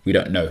like we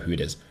don't know who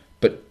it is.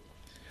 But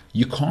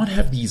you can't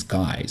have these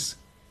guys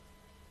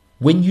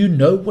when you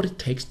know what it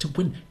takes to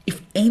win.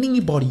 If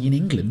anybody in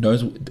England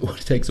knows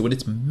what it takes to win,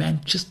 it's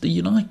Manchester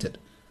United.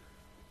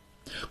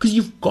 Because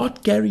you've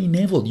got Gary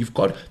Neville,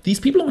 these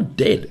people aren't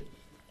dead.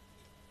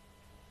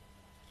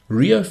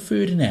 Rio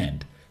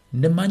Ferdinand,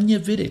 Nemanja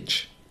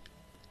Vidic,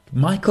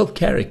 Michael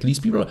Carrick, these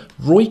people are,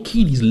 Roy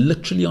Keane, he's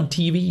literally on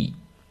TV.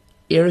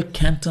 Eric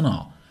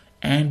Cantona,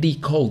 Andy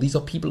Cole, these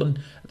are people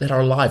that are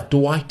alive.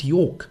 Dwight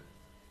York,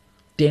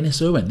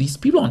 Dennis Irwin, these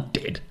people aren't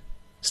dead.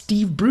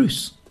 Steve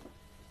Bruce.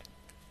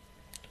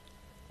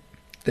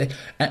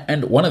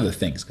 And one of the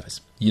things,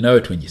 guys, you know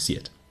it when you see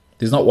it.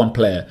 There's not one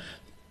player.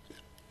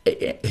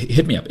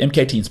 Hit me up,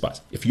 MKT Spice.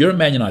 If you're a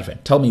Man United fan,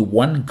 tell me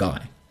one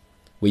guy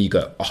where you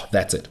go, oh,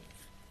 that's it.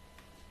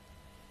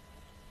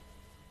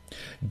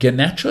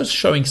 Garnacho's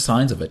showing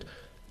signs of it.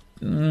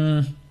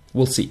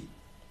 We'll see.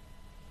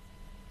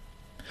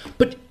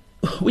 But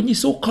when you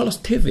saw Carlos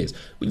Tevez,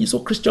 when you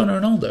saw Cristiano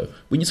Ronaldo,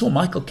 when you saw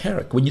Michael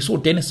Carrick, when you saw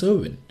Dennis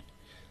Irwin,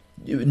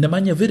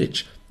 Nemanja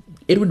Vidic,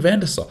 Edwin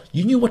van der Sar,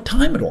 you knew what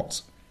time it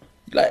was.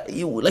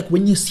 Like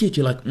when you see it,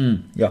 you're like,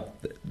 yeah,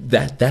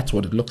 that's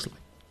what it looks like.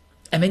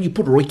 And then you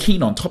put Roy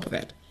Keane on top of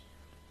that.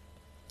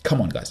 Come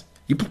on, guys.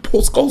 You put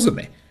Paul Scholes in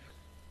there.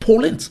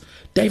 Paul Ince,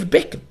 David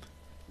Beckham.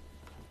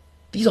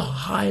 These are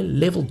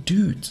high-level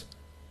dudes.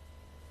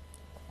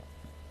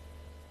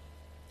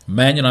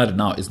 Man United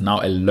is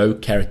now a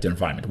low-character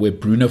environment where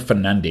Bruno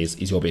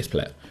Fernandes is your best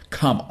player.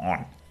 Come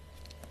on.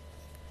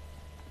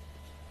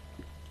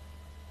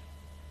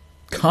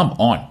 Come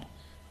on.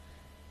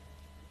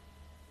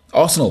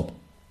 Arsenal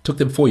took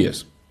them 4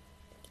 years.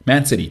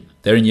 Man City,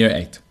 they're in year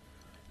 8.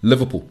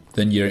 Liverpool,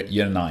 they're in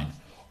year 9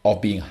 of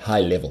being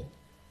high level.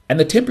 And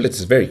the template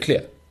is very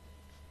clear.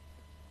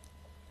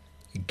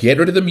 Get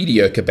rid of the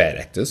mediocre bad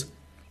actors.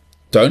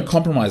 Don't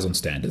compromise on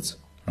standards,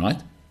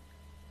 right?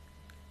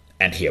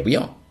 And here we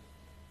are.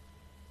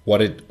 What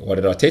did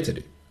Arteta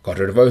do? Got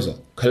rid of Ozil,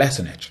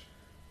 Kolasinac,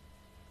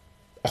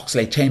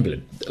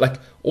 Oxlade-Chamberlain, like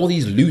all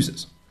these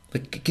losers.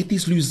 Like, get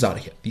these losers out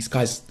of here. These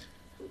guys.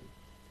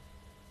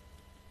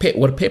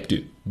 What did Pep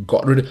do?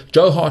 Got rid of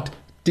Joe Hart.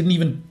 Didn't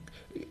even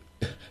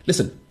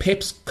listen.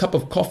 Pep's cup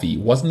of coffee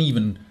wasn't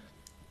even.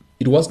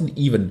 It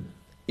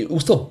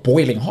was still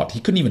boiling hot. He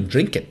couldn't even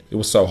drink it. It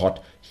was so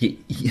hot. He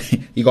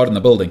got in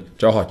the building.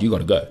 Joe Hart, you got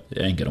to go.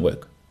 It ain't gonna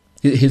work.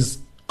 His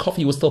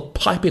coffee was still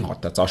piping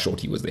hot. That's how short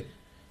he was there.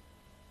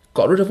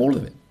 Got rid of all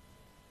of it.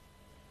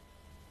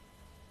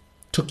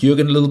 Took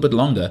Jurgen a little bit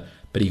longer,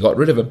 but he got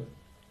rid of him.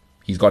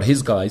 He's got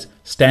his guys.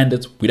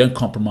 Standards. We don't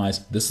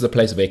compromise. This is a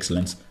place of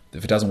excellence.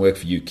 If it doesn't work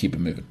for you, keep it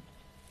moving.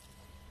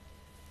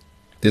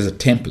 There's a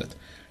template.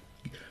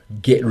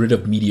 Get rid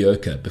of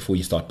mediocre before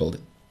you start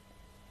building.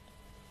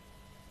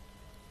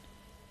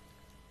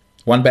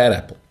 One bad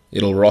apple.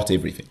 It'll rot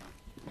everything.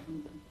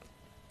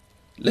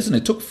 Listen,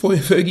 it took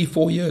Fergie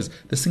 4 years.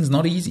 This thing's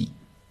not easy.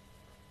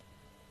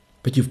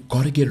 But you've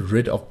got to get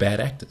rid of bad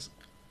actors.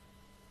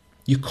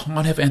 You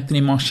can't have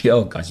Anthony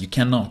Martial, guys. You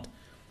cannot.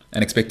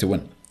 And expect to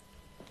win.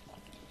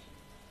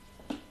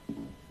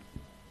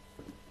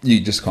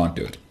 You just can't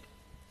do it.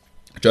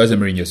 Jose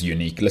Mourinho's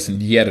unique. Listen,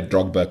 he had a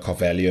Drogba,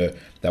 Carvalho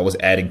that was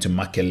adding to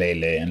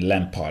Makelele and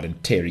Lampard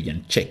and Terry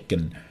and Cech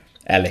and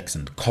Alex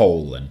and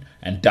Cole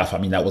and Duff. I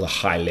mean, that was a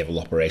high-level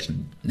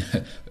operation.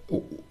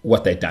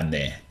 What they'd done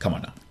there. Come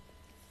on now.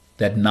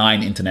 They had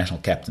 9 international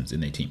captains in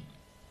their team.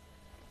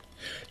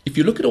 If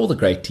you look at all the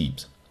great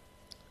teams,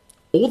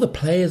 all the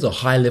players are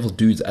high-level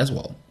dudes as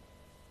well.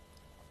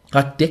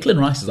 Like Declan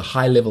Rice is a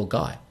high-level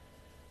guy.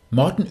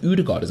 Martin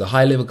Odegaard is a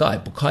high-level guy.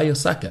 Bukayo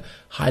Saka,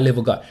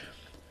 high-level guy.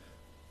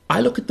 I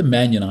look at the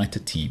Man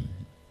United team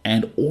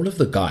and all of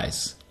the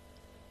guys,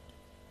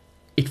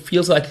 it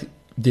feels like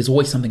there's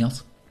always something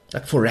else.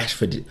 Like for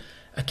Rashford,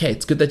 okay,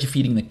 it's good that you're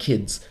feeding the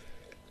kids.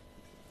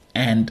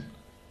 And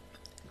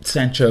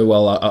Sancho,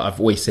 well, I've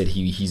always said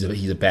he's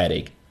a bad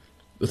egg.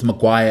 With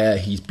Maguire,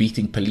 he's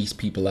beating police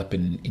people up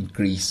in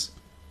Greece.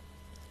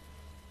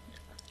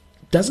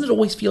 Doesn't it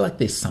always feel like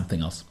there's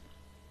something else?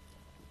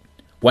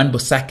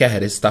 Wan-Bissaka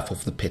had his stuff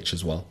off the pitch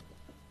as well.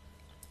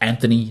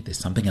 Anthony, there's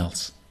something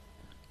else.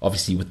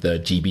 Obviously with the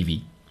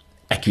GBV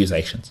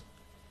accusations.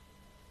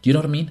 Do you know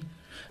what I mean?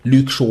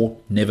 Luke Shaw,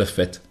 never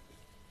fit.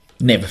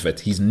 Never fit.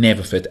 He's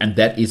never fit. And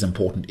that is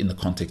important in the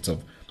context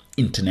of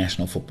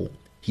international football.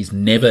 He's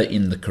never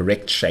in the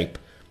correct shape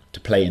to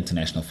play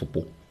international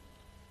football.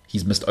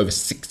 He's missed over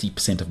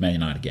 60% of Man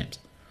United games.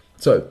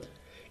 So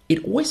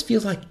it always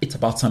feels like it's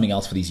about something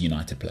else for these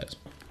United players.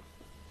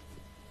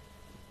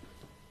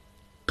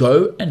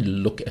 Go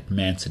and look at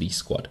Man City's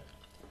squad.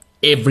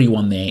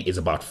 Everyone there is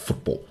about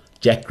football.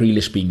 Jack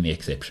Grealish being the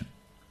exception.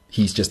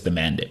 He's just the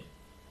man there.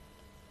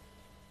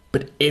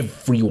 But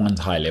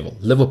everyone's high level.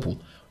 Liverpool,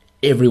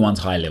 everyone's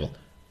high level.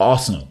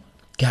 Arsenal,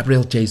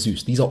 Gabriel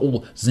Jesus. These are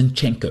all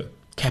Zinchenko,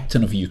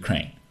 captain of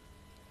Ukraine.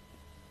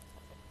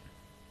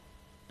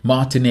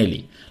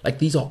 Martinelli. Like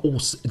these are all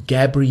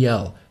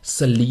Gabriel,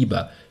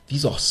 Saliba.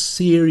 These are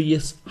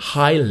serious,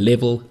 high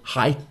level,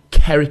 high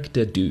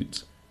character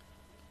dudes.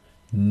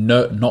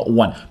 No, not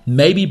one.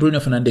 Maybe Bruno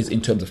Fernandes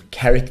in terms of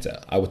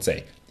character, I would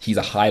say. He's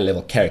a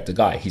high-level character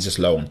guy. He's just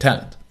low on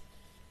talent.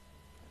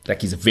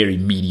 Like he's a very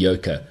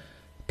mediocre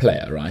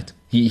player, right?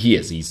 He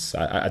is.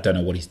 I don't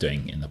know what he's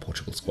doing in the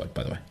Portugal squad,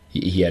 by the way.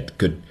 He had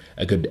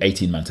a good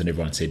 18 months and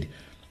everyone said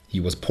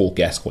he was Paul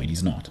Gascoigne.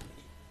 He's not.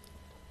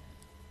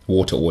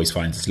 Water always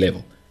finds its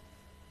level.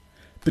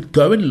 But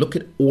go and look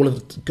at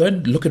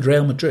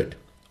Real Madrid.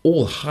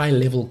 All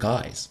high-level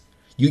guys.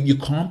 You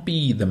can't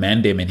be the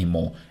Mandem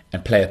anymore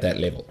and play at that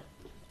level.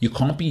 You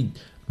can't be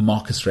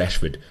Marcus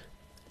Rashford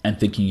and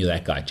thinking you're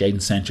that guy.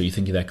 Jadon Sancho, you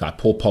think you're that guy.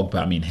 Paul Pogba,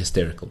 I mean,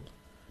 hysterical.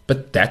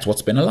 But that's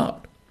what's been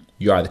allowed.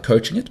 You're either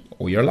coaching it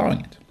or you're allowing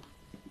it.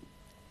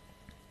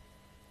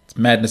 It's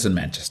madness in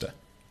Manchester.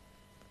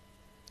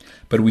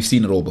 But we've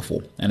seen it all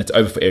before, and it's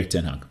over for Erik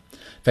ten Hag. The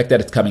fact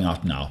that it's coming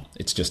out now,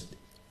 it's just,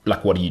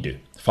 like, what do you do?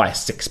 Fire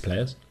 6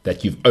 players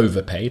that you've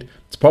overpaid?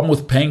 It's a problem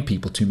with paying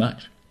people too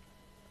much.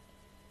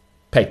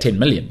 Pay 10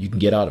 million, you can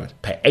get out of it.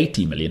 Pay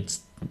 80 million.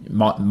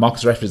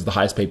 Marcus Rashford is the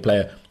highest paid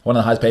player, one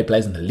of the highest paid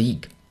players in the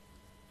league.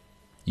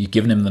 You've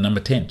given him the number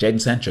 10. Jadon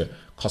Sancho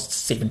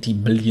costs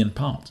 £70 million.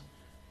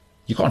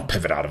 You can't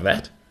pivot out of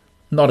that.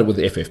 Not with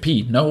the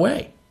FFP. No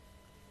way.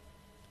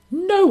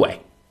 No way.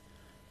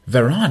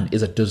 Varane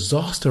is a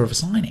disaster of a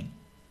signing.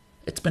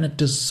 It's been a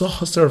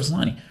disaster of a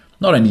signing.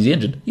 Not only is he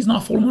injured, he's now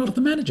fallen out of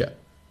the manager.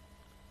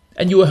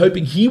 And you were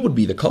hoping he would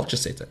be the culture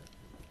setter.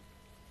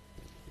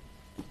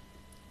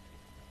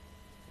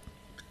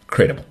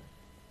 Incredible.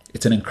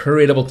 It's an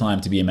incredible time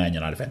to be a Man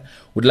United fan.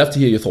 Would love to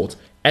hear your thoughts.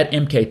 At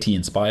MKT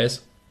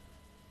Inspires,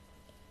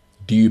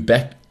 do you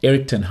back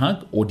Erik ten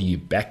Hag or do you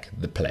back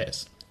the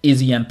players?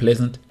 Is he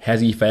unpleasant?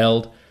 Has he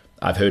failed?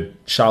 I've heard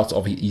shouts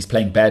of he's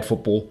playing bad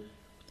football.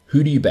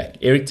 Who do you back,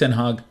 Erik ten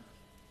Hag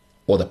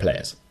or the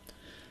players?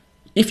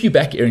 If you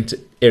back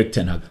Erik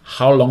ten Hag,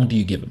 how long do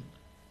you give him?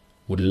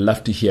 Would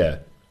love to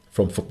hear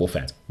from football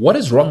fans. What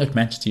is wrong at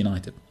Manchester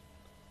United?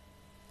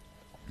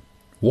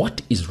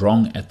 What is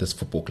wrong at this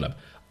football club?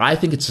 I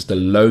think it's just a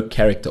low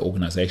character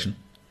organization,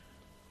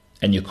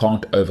 and you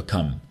can't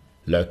overcome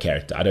low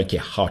character. I don't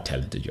care how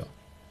talented you are.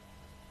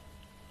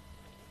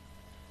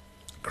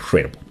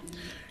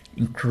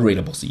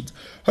 Incredible scenes.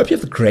 Hope you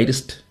have the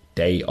greatest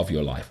day of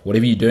your life.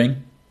 Whatever you're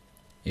doing,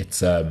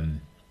 it's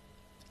the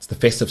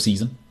festive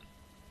season.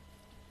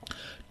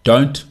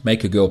 Don't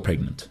make a girl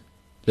pregnant.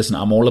 Listen,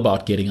 I'm all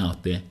about getting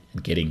out there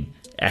and getting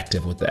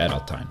active with the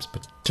adult times,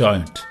 but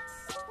don't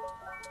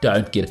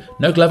get it.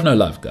 No glove, no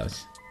love,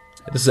 guys.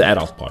 This is an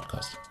adult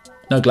podcast.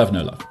 No glove,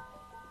 no love.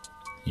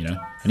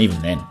 And even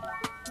then,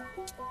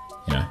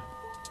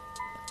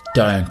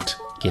 don't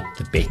get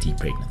the Betty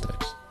pregnant,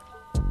 folks.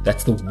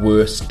 That's the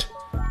worst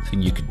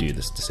thing you could do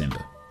this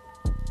December.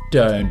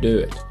 Don't do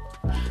it.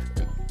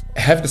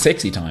 Have the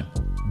sexy time.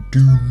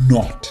 Do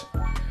not.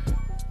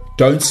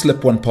 Don't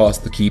slip one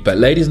past the keeper.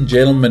 Ladies and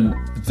gentlemen,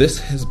 this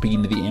has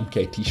been the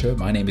MKT Show.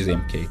 My name is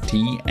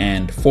MKT,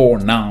 and for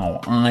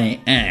now,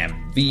 I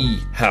am the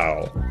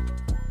hell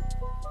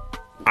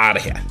out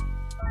of here.